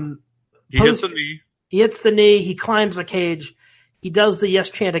 He hits the knee. He hits the knee. He climbs the cage. He does the yes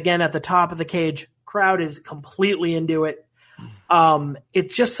chant again at the top of the cage. Crowd is completely into it.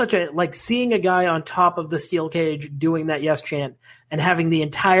 It's just such like seeing a guy on top of the steel cage doing that yes chant and having the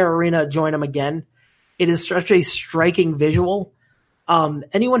entire arena join him again. It is such a striking visual.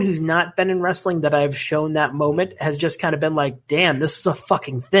 Anyone who's not been in wrestling that I've shown that moment has just kind of been like, damn, this is a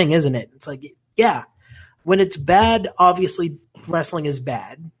fucking thing, isn't it? It's like, yeah, when it's bad, obviously wrestling is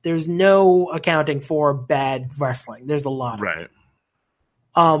bad. There's no accounting for bad wrestling. There's a lot of it.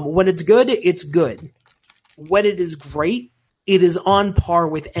 When it's good, it's good. When it is great, it is on par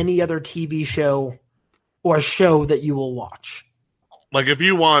with any other TV show or show that you will watch. Like if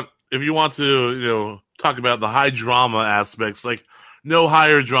you want to, talk about the high drama aspects, like no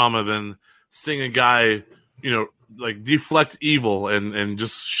higher drama than seeing a guy, like deflect evil and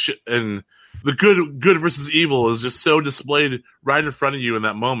just and the good versus evil is just so displayed right in front of you in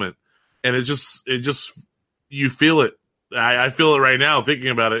that moment. And it just you feel it. I feel it right now thinking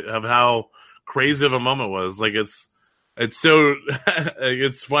about it, of how crazy of a moment it was. Like it's so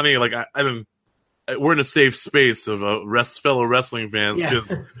it's funny. Like we're in a safe space of fellow wrestling fans. Yeah.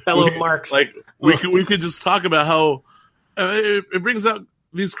 Fellow marks. Like we could just talk about how it brings out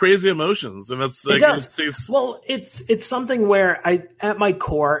these crazy emotions, and that's like it's something where at my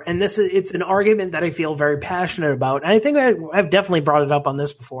core, and it's an argument that I feel very passionate about, and I think I've definitely brought it up on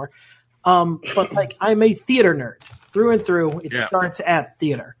this before. But like, I'm a theater nerd through and through. It starts at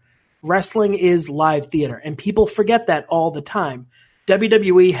theater. Wrestling is live theater, and people forget that all the time.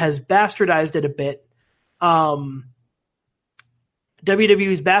 WWE has bastardized it a bit. WWE's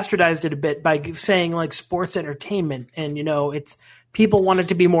bastardized it a bit by saying like sports entertainment, and it's people want it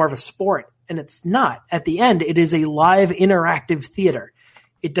to be more of a sport, and it's not. At the end, it is a live interactive theater.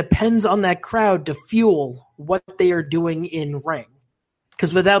 It depends on that crowd to fuel what they are doing in ring.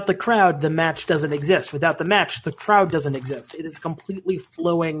 Because without the crowd, the match doesn't exist. Without the match, the crowd doesn't exist. It is a completely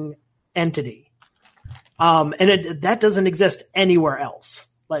flowing entity. And that doesn't exist anywhere else.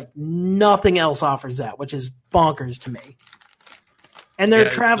 Like, nothing else offers that, which is bonkers to me. And they're a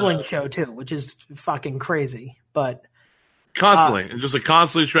traveling show, too, which is fucking crazy. But constantly, and just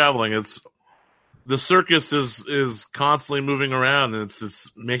constantly traveling. It's the circus is constantly moving around, and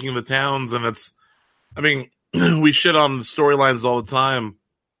it's making the towns, and we shit on the storylines all the time,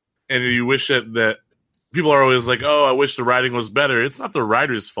 and you wish that people are always like, "Oh, I wish the writing was better." It's not the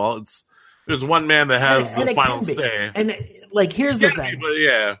writer's fault. There's one man that has the final say. And like, here's the thing. But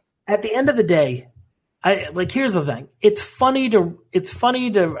yeah. At the end of the day, here's the thing. It's funny to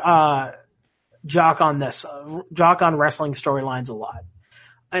jock on wrestling storylines a lot.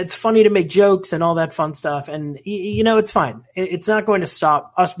 It's funny to make jokes and all that fun stuff, and it's fine. It's not going to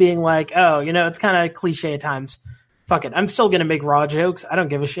stop us being like, oh, it's kind of cliche at times. Fuck it, I'm still going to make Raw jokes. I don't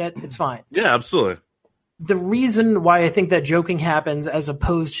give a shit. It's fine. Yeah, absolutely. The reason why I think that joking happens, as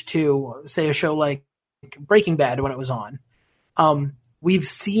opposed to, say, a show like Breaking Bad when it was on, we've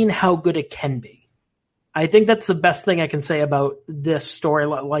seen how good it can be. I think that's the best thing I can say about this story,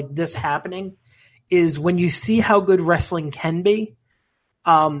 like this happening, is when you see how good wrestling can be,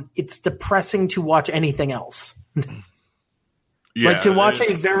 it's depressing to watch anything else. Like, to watch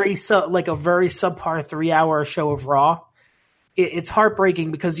a very subpar 3-hour show of Raw, it's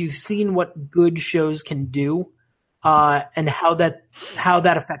heartbreaking because you've seen what good shows can do, and how that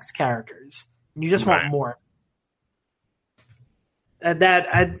affects characters. And you just want more. And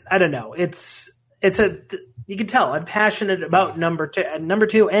I don't know. You can tell I'm passionate about number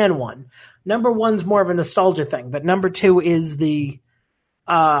two and one. Number one's more of a nostalgia thing, but number two is the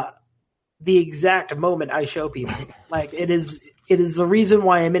exact moment I show people. Like, it is the reason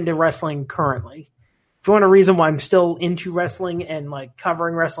why I'm into wrestling currently. If you want a reason why I'm still into wrestling and like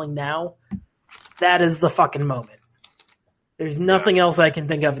covering wrestling now, that is the fucking moment. There's nothing else I can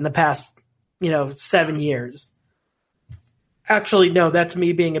think of in the past, 7 years. Actually, no, that's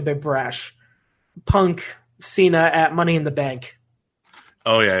me being a bit brash. Punk, Cena at Money in the Bank.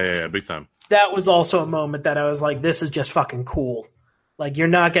 Oh yeah, big time. That was also a moment that I was like, this is just fucking cool. Like, you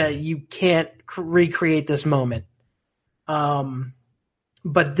can't recreate this moment.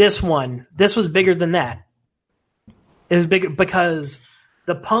 But this was bigger than that. It was bigger because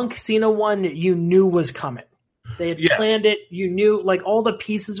the Punk Cena one, you knew was coming. They had planned it. You knew, like, all the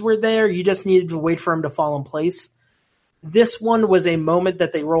pieces were there. You just needed to wait for them to fall in place. This one was a moment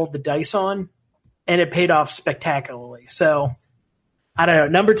that they rolled the dice on, and it paid off spectacularly. So, I don't know.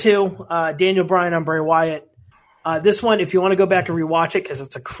 Number two, Daniel Bryan on Bray Wyatt. This one, if you want to go back and rewatch it, because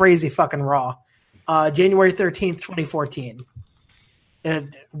it's a crazy fucking Raw, January 13th, 2014.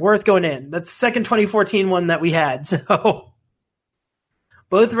 And worth going in. That's the second 2014 one that we had. So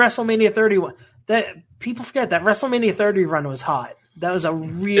both WrestleMania 31. That people forget that WrestleMania 30 run was hot. That was a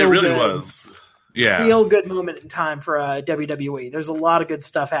real good moment in time for WWE. There's a lot of good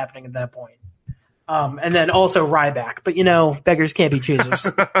stuff happening at that point. And then also Ryback. But beggars can't be choosers.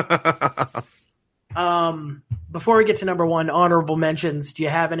 Before we get to number one, honorable mentions, do you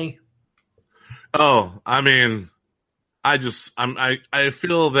have any? Oh, I mean, I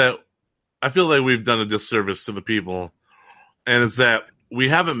feel like we've done a disservice to the people, and it's that we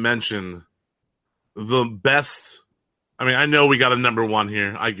haven't mentioned the best. I mean, I know we got a number one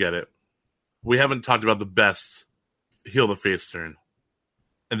here. I get it. We haven't talked about the best heel to face turn,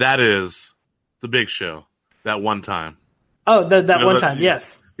 and that is the Big Show. That one time. Oh, that one time,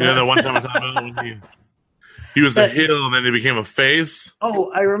 yes. The one time when he was a heel and then he became a face.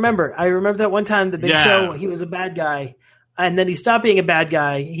 Oh, I remember that one time the Big Show, he was a bad guy. And then he stopped being a bad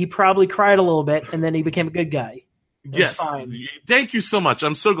guy. He probably cried a little bit, and then he became a good guy. Yes. Fine. Thank you so much.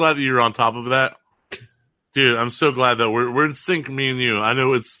 I'm so glad that you're on top of that. Dude, I'm so glad that we're in sync, me and you. I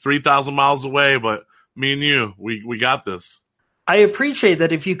know it's 3,000 miles away, but me and you, we got this. I appreciate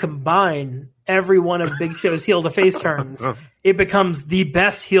that if you combine every one of Big Show's heel to face turns, it becomes the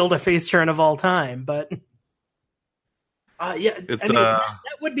best heel to face turn of all time. But that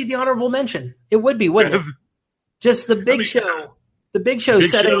would be the honorable mention. It would be, wouldn't it? Just the Big Show. The Big Show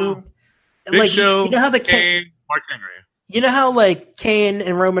setting. Big Show, you know how Kane, Mark Henry. You know how like Kane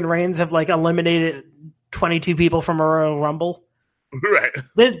and Roman Reigns have like eliminated 22 people from a Royal Rumble? Right.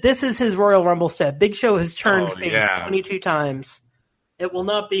 This is his Royal Rumble step. Big Show has turned face 22 times. It will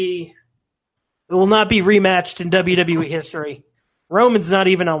not be rematched in WWE history. Roman's not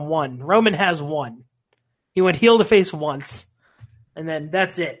even on one. Roman has one. He went heel to face once, and then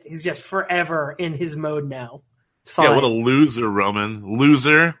that's it. He's just forever in his mode now. It's fine. Yeah, what a loser, Roman.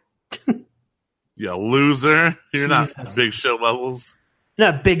 Loser. Yeah, loser. You're Jesus. Not Big Show levels.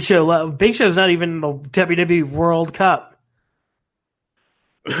 Not Big Show level. Big Show's not even in the WWE World Cup.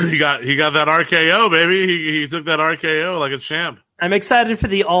 He got that RKO, baby. He took that RKO like a champ. I'm excited for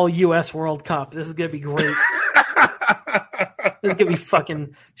the all-U.S. World Cup. This is going to be great. This is going to be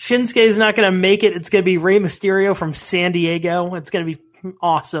fucking... Shinsuke's not going to make it. It's going to be Rey Mysterio from San Diego. It's going to be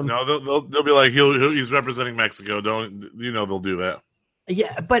awesome. No, they'll be like, he's representing Mexico. They'll do that.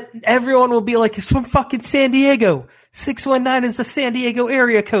 Yeah, but everyone will be like, it's from fucking San Diego. 619 is the San Diego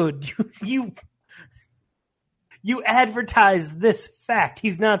area code. You advertise this fact.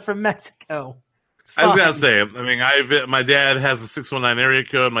 He's not from Mexico. I was gonna say. I mean, my dad has a 619 area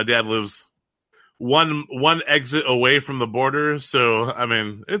code. My dad lives one exit away from the border, so I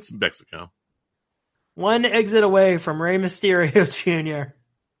mean, it's Mexico. One exit away from Rey Mysterio Jr.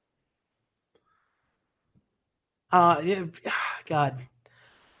 God.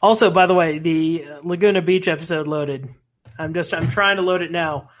 Also, by the way, the Laguna Beach episode loaded. I'm trying to load it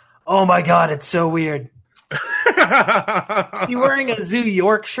now. Oh my God, it's so weird. Is he wearing a Zoo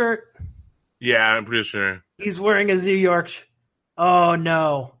York shirt? Yeah, I'm pretty sure. He's wearing a Zoo York Oh,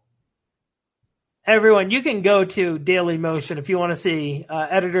 no. Everyone, you can go to Daily Motion if you want to see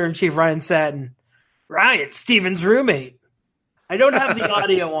Editor-in-Chief Ryan Satin. Ryan, Steven's roommate. I don't have the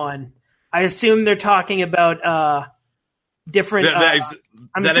audio on. I assume they're talking about different...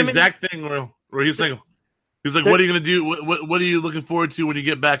 that exact thing where he's like, what are you going to do? What are you looking forward to when you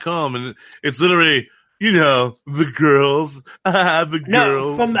get back home? And it's literally... the girls. The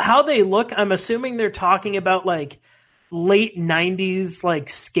girls. From how they look, I'm assuming they're talking about like late 90s like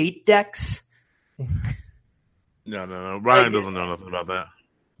skate decks. No. Ryan doesn't know nothing about that.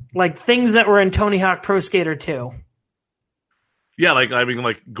 Like things that were in Tony Hawk Pro Skater 2. Yeah, like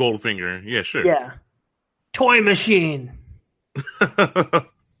Goldfinger. Yeah, sure. Yeah. Toy Machine.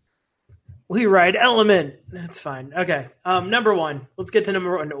 We ride Element. That's fine. Okay. Number one. Let's get to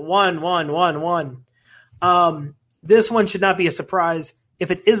number one. This one should not be a surprise. If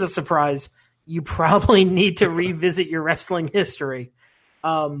it is a surprise, you probably need to revisit your wrestling history.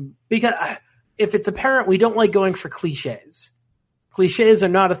 Because if it's apparent, we don't like going for cliches. Cliches are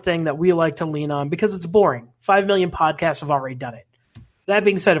not a thing that we like to lean on because it's boring. 5 million podcasts have already done it. That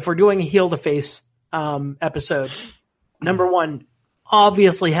being said, if we're doing a heel to face episode, number one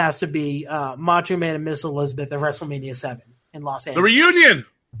obviously has to be Macho Man and Miss Elizabeth at WrestleMania 7 in Los Angeles.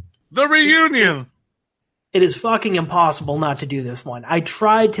 The reunion. It is fucking impossible not to do this one. I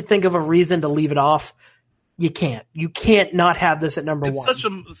tried to think of a reason to leave it off. You can't. You can't not have this at number one.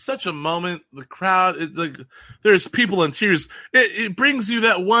 Such a moment. The crowd is like, there's people in tears. It brings you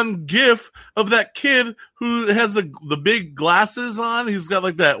that one gif of that kid who has the big glasses on. He's got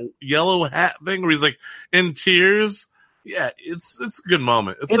like that yellow hat thing where he's like in tears. Yeah, it's a good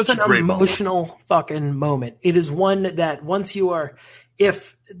moment. It's such a great emotional fucking moment. It is one that once you are.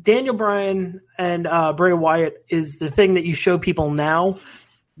 If Daniel Bryan and Bray Wyatt is the thing that you show people now,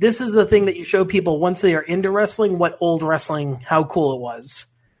 this is the thing that you show people once they are into wrestling, what old wrestling, how cool it was.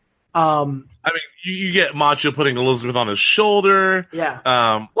 I mean, you get Macho putting Elizabeth on his shoulder.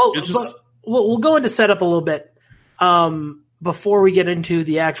 Yeah. We'll go into setup a little bit before we get into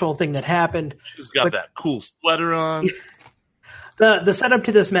the actual thing that happened. She's got that cool sweater on. The setup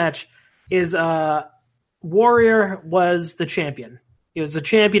to this match is Warrior was the champion. He was the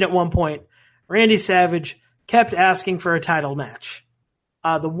champion at one point. Randy Savage kept asking for a title match.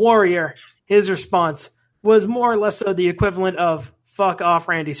 The Warrior, his response was more or less so the equivalent of fuck off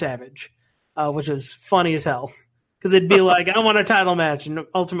Randy Savage, which is funny as hell. Because it'd be like, I want a title match. And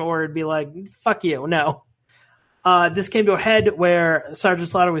Ultimate Warrior would be like, fuck you, no. This came to a head where Sergeant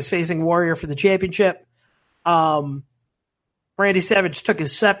Slaughter was facing Warrior for the championship. Randy Savage took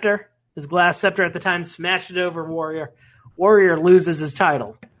his scepter, his glass scepter at the time, smashed it over Warrior. Warrior loses his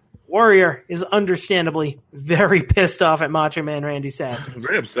title. Warrior is understandably very pissed off at Macho Man Randy Savage.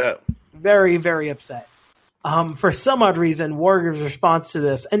 Very upset. Very, very upset. For some odd reason, Warrior's response to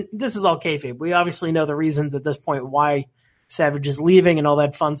this, and this is all kayfabe. We obviously know the reasons at this point why Savage is leaving and all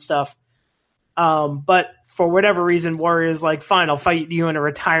that fun stuff. But for whatever reason, Warrior's like, fine, I'll fight you in a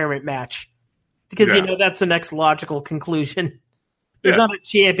retirement match. Because, that's the next logical conclusion. There's not a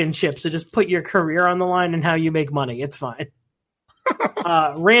championship, so just put your career on the line and how you make money. It's fine.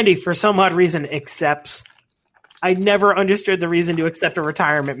 Randy, for some odd reason, accepts. I never understood the reason to accept a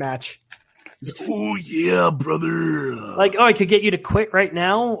retirement match. Oh, yeah, brother. Like, I could get you to quit right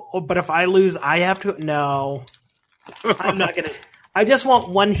now, but if I lose, I have to. No. I'm not going to. I just want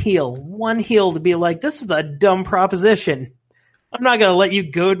one heel to be like, this is a dumb proposition. I'm not going to let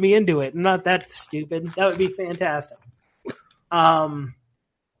you goad me into it. I'm not that stupid. That would be fantastic.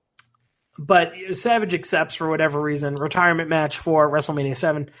 But Savage accepts for whatever reason, retirement match for WrestleMania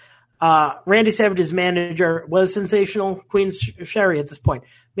 7. Randy Savage's manager was sensational Queen Sherry at this point.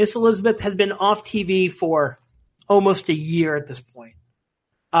 Miss Elizabeth has been off TV for almost a year at this point.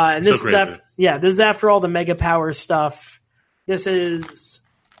 And this is after all the Mega Powers stuff. This is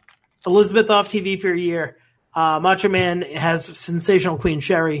Elizabeth off TV for a year. Macho Man has sensational Queen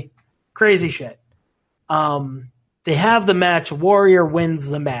Sherry. Crazy shit. They have the match. Warrior wins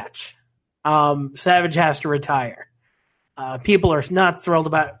the match. Savage has to retire. People are not thrilled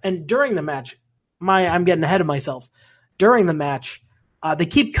about it. And during the match, I'm getting ahead of myself. During the match, they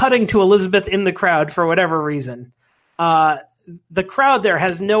keep cutting to Elizabeth in the crowd for whatever reason. The crowd there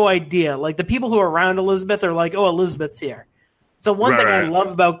has no idea. Like, the people who are around Elizabeth are like, oh, Elizabeth's here. So one thing I love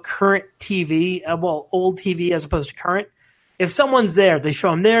about current TV, old TV as opposed to current, if someone's there, they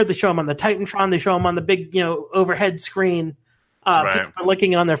show them there, they show them on the Titantron, they show them on the big, overhead screen. People are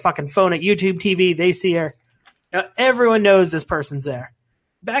looking on their fucking phone at YouTube TV, they see her. Everyone knows this person's there.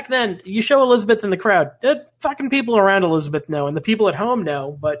 Back then, you show Elizabeth in the crowd, the fucking people around Elizabeth know, and the people at home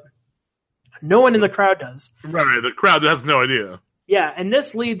know, but no one in the crowd does. Right, the crowd has no idea. Yeah, and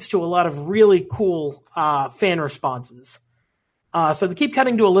this leads to a lot of really cool fan responses. So they keep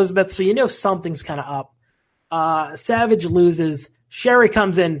cutting to Elizabeth, so you know something's kind of up. Savage loses. Sherry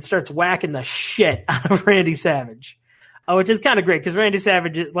comes in and starts whacking the shit out of Randy Savage, which is kind of great because Randy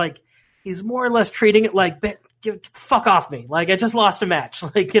Savage is like, he's more or less treating it like, get the fuck off me. Like, I just lost a match.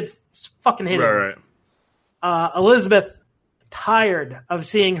 Like, get fucking hit. Right. Elizabeth, tired of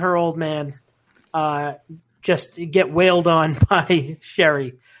seeing her old man just get wailed on by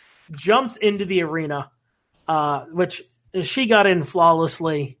Sherry, jumps into the arena, which she got in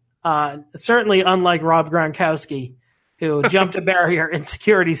flawlessly. Certainly unlike Rob Gronkowski, who jumped a barrier and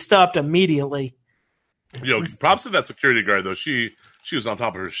security stopped immediately. Yo, props to that security guard, though. She was on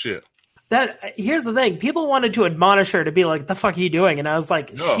top of her shit. Here's the thing. People wanted to admonish her to be like, the fuck are you doing? And I was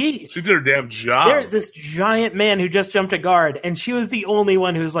like, no, she did her damn job. There's this giant man who just jumped a guard, and she was the only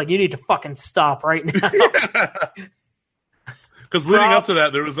one who was like, you need to fucking stop right now. Because leading up to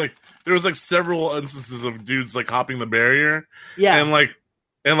that, there was like several instances of dudes like hopping the barrier. Yeah. And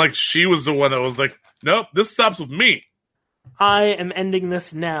like she was the one that was like, nope, this stops with me. I am ending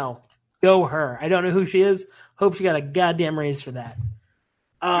this now. Go her. I don't know who she is. Hope she got a goddamn raise for that.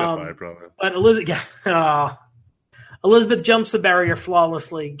 But Elizabeth jumps the barrier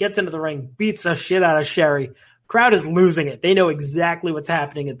flawlessly, gets into the ring, beats the shit out of Sherry. Crowd is losing it. They know exactly what's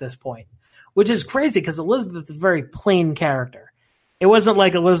happening at this point, which is crazy because Elizabeth is a very plain character. It wasn't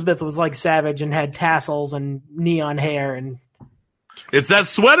like Elizabeth was like Savage and had tassels and neon hair and. It's that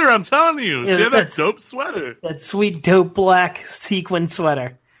sweater, I'm telling you. She had that dope sweater. That sweet, dope black sequin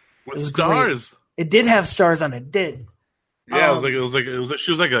sweater. With stars. Great. It did have stars on it, did. Yeah, it was like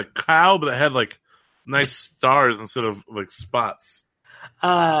she was like a cow, but it had like nice stars instead of like spots.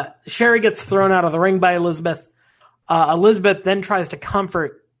 Sherry gets thrown out of the ring by Elizabeth. Elizabeth then tries to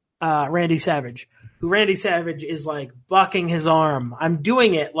comfort Randy Savage, who Randy Savage is like bucking his arm. I'm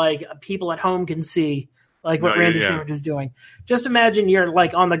doing it like people at home can see, like what Randy Savage is doing. Just imagine you're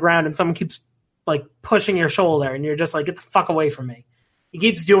like on the ground and someone keeps like pushing your shoulder, and you're just like, get the fuck away from me. He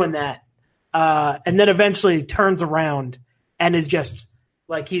keeps doing that, and then eventually turns around. And is just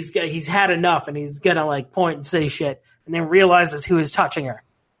like he's had enough, and he's gonna like point and say shit, and then realizes who is touching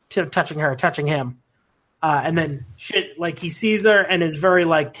him, and then shit like he sees her and is very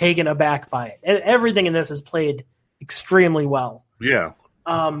like taken aback by it. Everything in this is played extremely well. Yeah.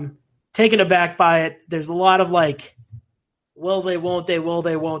 Taken aback by it. There's a lot of like, will they, won't they, will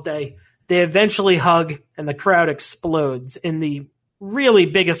they, won't they? They eventually hug, and the crowd explodes in the really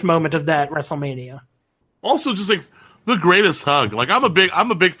biggest moment of that WrestleMania. Also, just like. The greatest hug. Like I'm a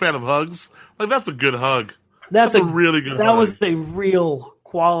big fan of hugs. Like that's a good hug. That's a really good hug. That was a real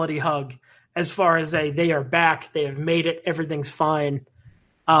quality hug as far as they are back, they have made it, everything's fine.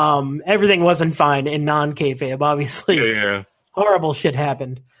 Everything wasn't fine in non-kayfabe, obviously. Yeah. Horrible shit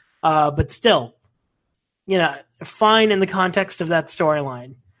happened. But still, fine in the context of that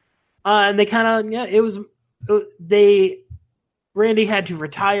storyline. And they kind of, Randy had to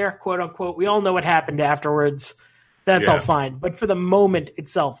retire, quote unquote. We all know what happened afterwards. That's all fine. But for the moment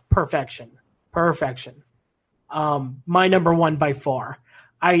itself, perfection. My number one by far.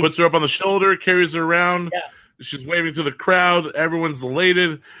 Puts her up on the shoulder, carries her around. Yeah. She's waving to the crowd. Everyone's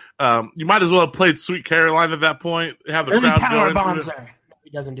elated. You might as well have played Sweet Caroline at that point. Have the crowd power going. Bombs her. He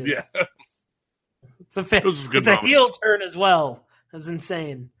doesn't do that. Yeah. It's a heel turn as well. That's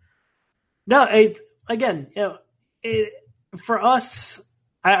insane. No, for us,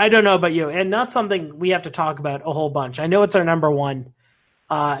 I don't know about you, and not something we have to talk about a whole bunch. I know it's our number one,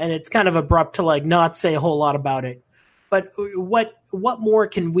 and it's kind of abrupt to not say a whole lot about it. But what more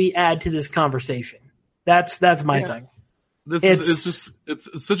can we add to this conversation? That's my thing. It's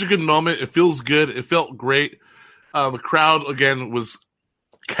such a good moment. It feels good. It felt great. The crowd again was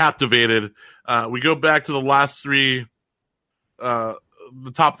captivated. We go back to the last three, the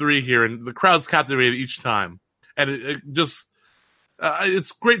top three here, and the crowd's captivated each time. And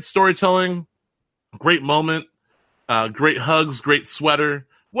it's great storytelling, great moment, great hugs, great sweater.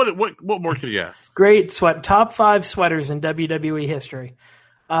 What more could you ask? Great sweat. Top 5 sweaters in WWE history.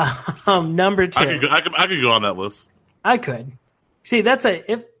 Number 2. I could go on that list. I could. See, that's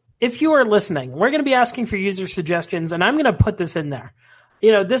if you are listening, we're going to be asking for user suggestions, and I'm going to put this in there.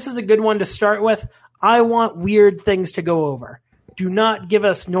 This is a good one to start with. I want weird things to go over. Do not give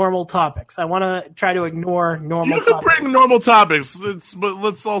us normal topics. I want to try to ignore normal topics. You can bring normal topics, but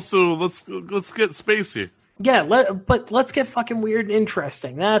let's get spacey. Yeah, but let's get fucking weird and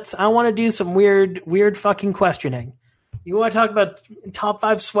interesting. I want to do some weird fucking questioning. You want to talk about top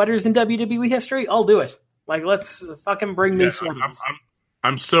 5 sweaters in WWE history? I'll do it. Let's fucking bring me sweaters.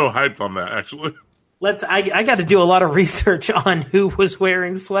 I'm so hyped on that, actually. I got to do a lot of research on who was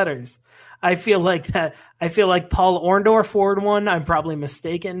wearing sweaters. I feel like Paul Orndorff wore one. I'm probably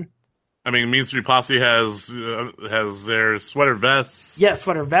mistaken. I mean, Mean Street Posse has their sweater vests. Yeah,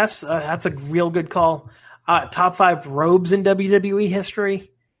 sweater vests. That's a real good call. Top 5 robes in WWE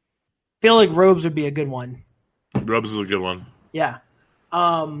history. Feel like robes would be a good one. Robes is a good one. Yeah.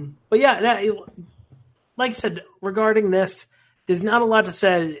 But yeah, like I said, regarding this, there's not a lot to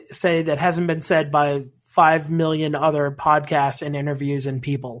say that hasn't been said by 5 million other podcasts and interviews and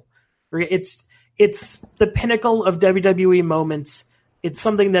people. It's the pinnacle of WWE moments. It's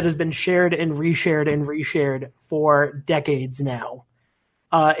something that has been shared and reshared for decades now.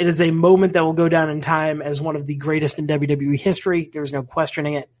 It is a moment that will go down in time as one of the greatest in WWE history. There's no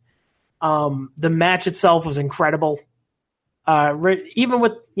questioning it. The match itself was incredible. Even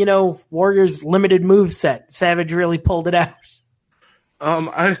with, Warrior's limited moveset, Savage really pulled it out.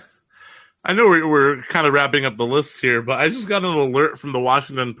 I know we're kind of wrapping up the list here, but I just got an alert from the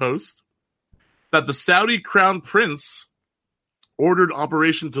Washington Post that the Saudi Crown Prince ordered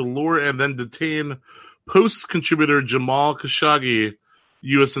operation to lure and then detain Post contributor Jamal Khashoggi.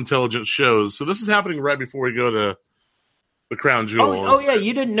 U.S. intelligence shows. So this is happening right before we go to the Crown Jewels. Oh yeah,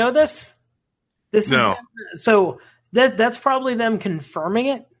 you didn't know this? No. So that's probably them confirming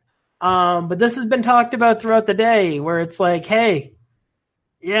it. But this has been talked about throughout the day, where it's like, hey,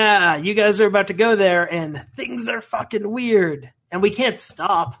 yeah, you guys are about to go there, and things are fucking weird, and we can't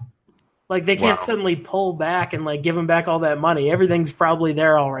stop. They can't suddenly pull back and give them back all that money. Everything's probably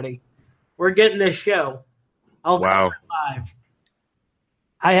there already. We're getting this show. I'll call it live.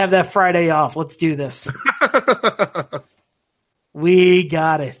 I have that Friday off. Let's do this. We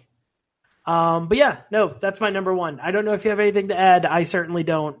got it. But yeah, no, that's my number one. I don't know if you have anything to add. I certainly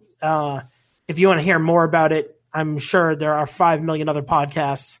don't. If you want to hear more about it, I'm sure there are 5 million other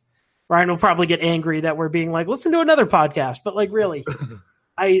podcasts. Ryan will probably get angry that we're being listen to another podcast. But really,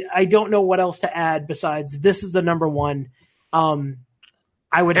 I don't know what else to add besides this is the number one. I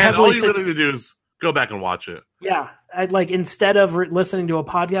would and all you really need to do is go back and watch it. Yeah. I'd instead of listening to a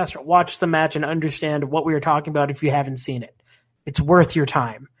podcast, watch the match and understand what we were talking about if you haven't seen it. It's worth your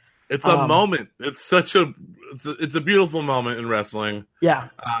time. It's a moment. It's a beautiful moment in wrestling. Yeah.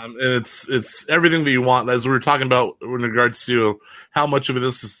 And it's everything that you want. As we were talking about in regards to how much of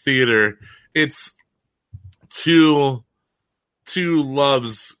this is theater, it's two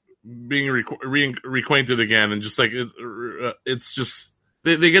loves being reacquainted again, and just it's just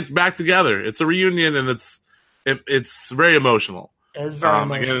they get back together. It's a reunion, and it's very emotional. It's very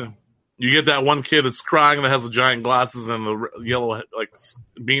emotional. You get that one kid that's crying that has the giant glasses and the yellow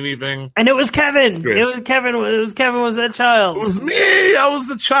beanie thing. And it was Kevin. It was Kevin. It was Kevin was that child. It was me. I was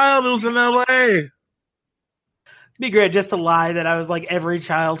the child. It was in L.A. be great just to lie that I was like every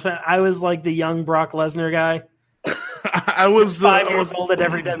child fan. I was like the young Brock Lesnar guy. I was 5 years old at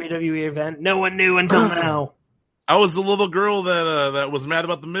every WWE event. No one knew until now. I was the little girl that was mad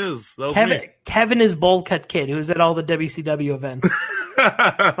about the Miz. That was me. Kevin is bowl cut kid who was at all the WCW events.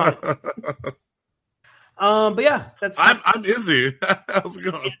 But yeah, that's I'm Izzy. How's it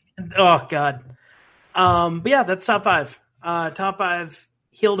going? Oh God. But yeah, that's top 5. Top 5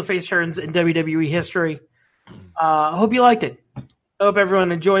 heel to face turns in WWE history. I hope you liked it. I hope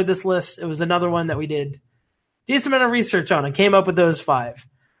everyone enjoyed this list. It was another one that we did decent amount of research on and came up with those 5.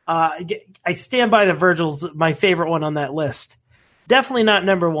 I stand by the Virgil's my favorite one on that list. Definitely not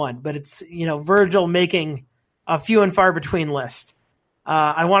number 1, but it's, Virgil making a few and far between list.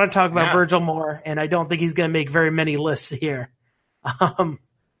 I want to talk about Virgil more, and I don't think he's going to make very many lists here.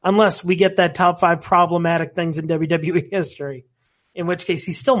 Unless we get that top 5 problematic things in WWE history, in which case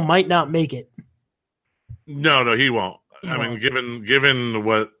he still might not make it. No, he won't. Given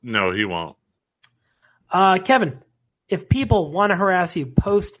what, no, he won't. Kevin, if people want to harass you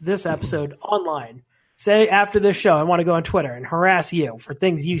post this episode online, say after this show, I want to go on Twitter and harass you for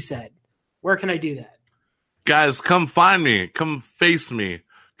things you said, where can I do that? Guys, come find me. Come face me.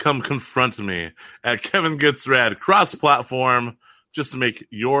 Come confront me at Kevin Gets Rad cross-platform, just to make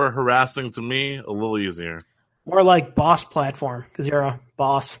your harassing to me a little easier. More like boss platform, because you're a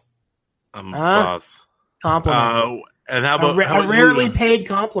boss. I'm a boss. Compliment. And how about a rarely paid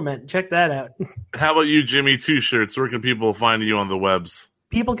compliment? Check that out. How about you, Jimmy Two-Shirts? Where can people find you on the webs?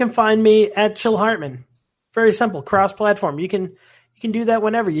 People can find me at Chill Hartman. Very simple, cross-platform. You can do that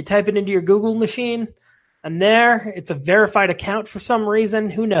whenever. You type it into your Google machine. I'm there. It's a verified account for some reason.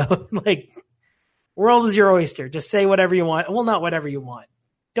 Who knows? World is your oyster. Just say whatever you want. Well, not whatever you want.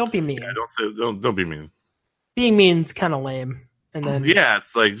 Don't be mean. Yeah, don't be mean. Being mean's kind of lame. And then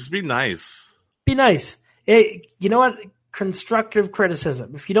it's like just be nice. Be nice. You know what? Constructive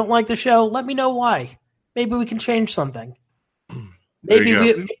criticism. If you don't like the show, let me know why. Maybe we can change something. Maybe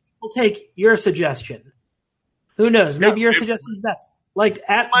we'll take your suggestion. Who knows? Maybe your suggestion is best.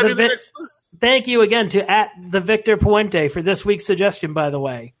 Thank you again to the Victor Puente for this week's suggestion, by the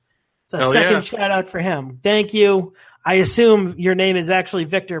way. It's a second shout out for him. Thank you. I assume your name is actually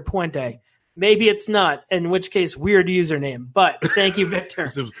Victor Puente. Maybe it's not, in which case, weird username. But thank you, Victor.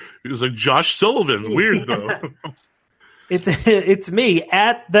 It was like Josh Sullivan. Weird, though. It's me,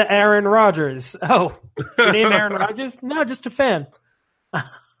 at the Aaron Rodgers. Oh, is your name Aaron Rodgers? No, just a fan.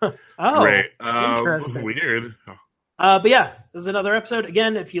 Great. Interesting. Weird. But yeah, this is another episode.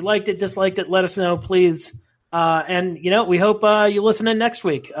 Again, if you liked it, disliked it, let us know, please. And, we hope you listen in next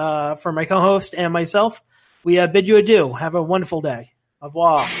week. For my co-host and myself, we bid you adieu. Have a wonderful day. Au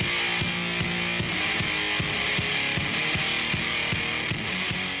revoir.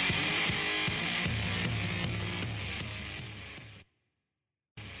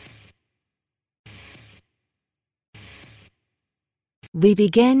 We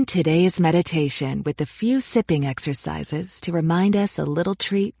begin today's meditation with a few sipping exercises to remind us a little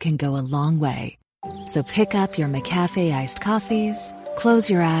treat can go a long way. So pick up your McCafe iced coffees, close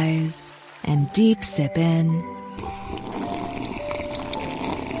your eyes, and deep sip in.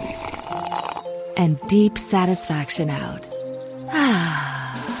 And deep satisfaction out.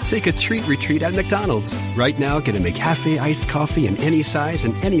 Take a treat retreat at McDonald's. Right now, get a McCafe iced coffee in any size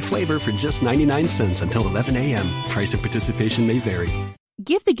and any flavor for just 99 cents until 11 a.m. Price and participation may vary.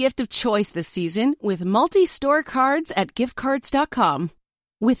 Give the gift of choice this season with multi-store cards at giftcards.com.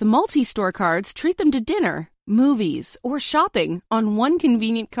 With multi-store cards, treat them to dinner, movies, or shopping on one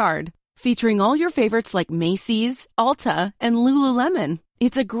convenient card. Featuring all your favorites like Macy's, Ulta, and Lululemon.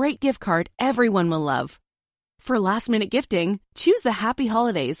 It's a great gift card everyone will love. For last-minute gifting, choose the Happy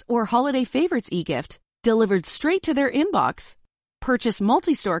Holidays or Holiday Favorites e-gift, delivered straight to their inbox. Purchase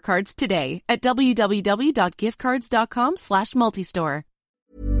multi-store cards today at www.giftcards.com/multistore.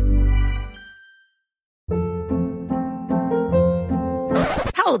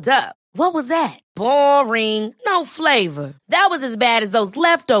 Hold up. What was that? Boring. No flavor. That was as bad as those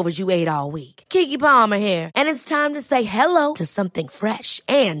leftovers you ate all week. Keke Palmer here, and it's time to say hello to something fresh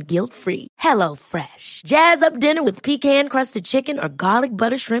and guilt-free. Hello Fresh. Jazz up dinner with pecan-crusted chicken or garlic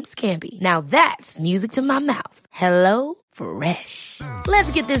butter shrimp scampi. Now that's music to my mouth. Hello Fresh.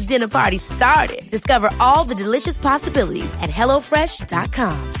 Let's get this dinner party started. Discover all the delicious possibilities at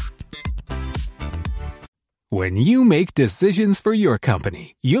HelloFresh.com. When you make decisions for your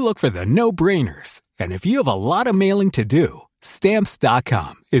company, you look for the no-brainers. And if you have a lot of mailing to do,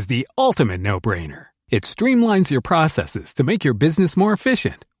 Stamps.com is the ultimate no-brainer. It streamlines your processes to make your business more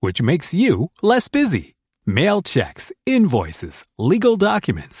efficient, which makes you less busy. Mail checks, invoices, legal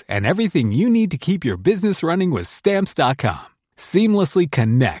documents, and everything you need to keep your business running with Stamps.com. Seamlessly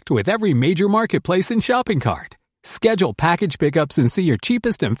connect with every major marketplace and shopping cart. Schedule package pickups and see your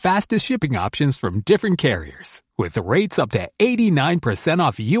cheapest and fastest shipping options from different carriers, with rates up to 89%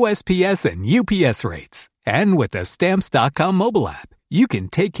 off USPS and UPS rates. And with the Stamps.com mobile app, you can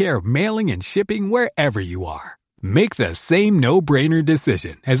take care of mailing and shipping wherever you are. Make the same no-brainer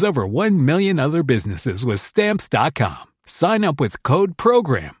decision as over 1 million other businesses with Stamps.com. Sign up with code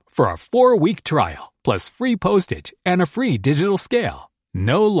PROGRAM for a 4-week trial, plus free postage and a free digital scale.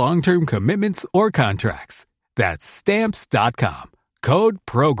 No long-term commitments or contracts. That's Stamps.com. Code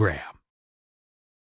PROGRAM.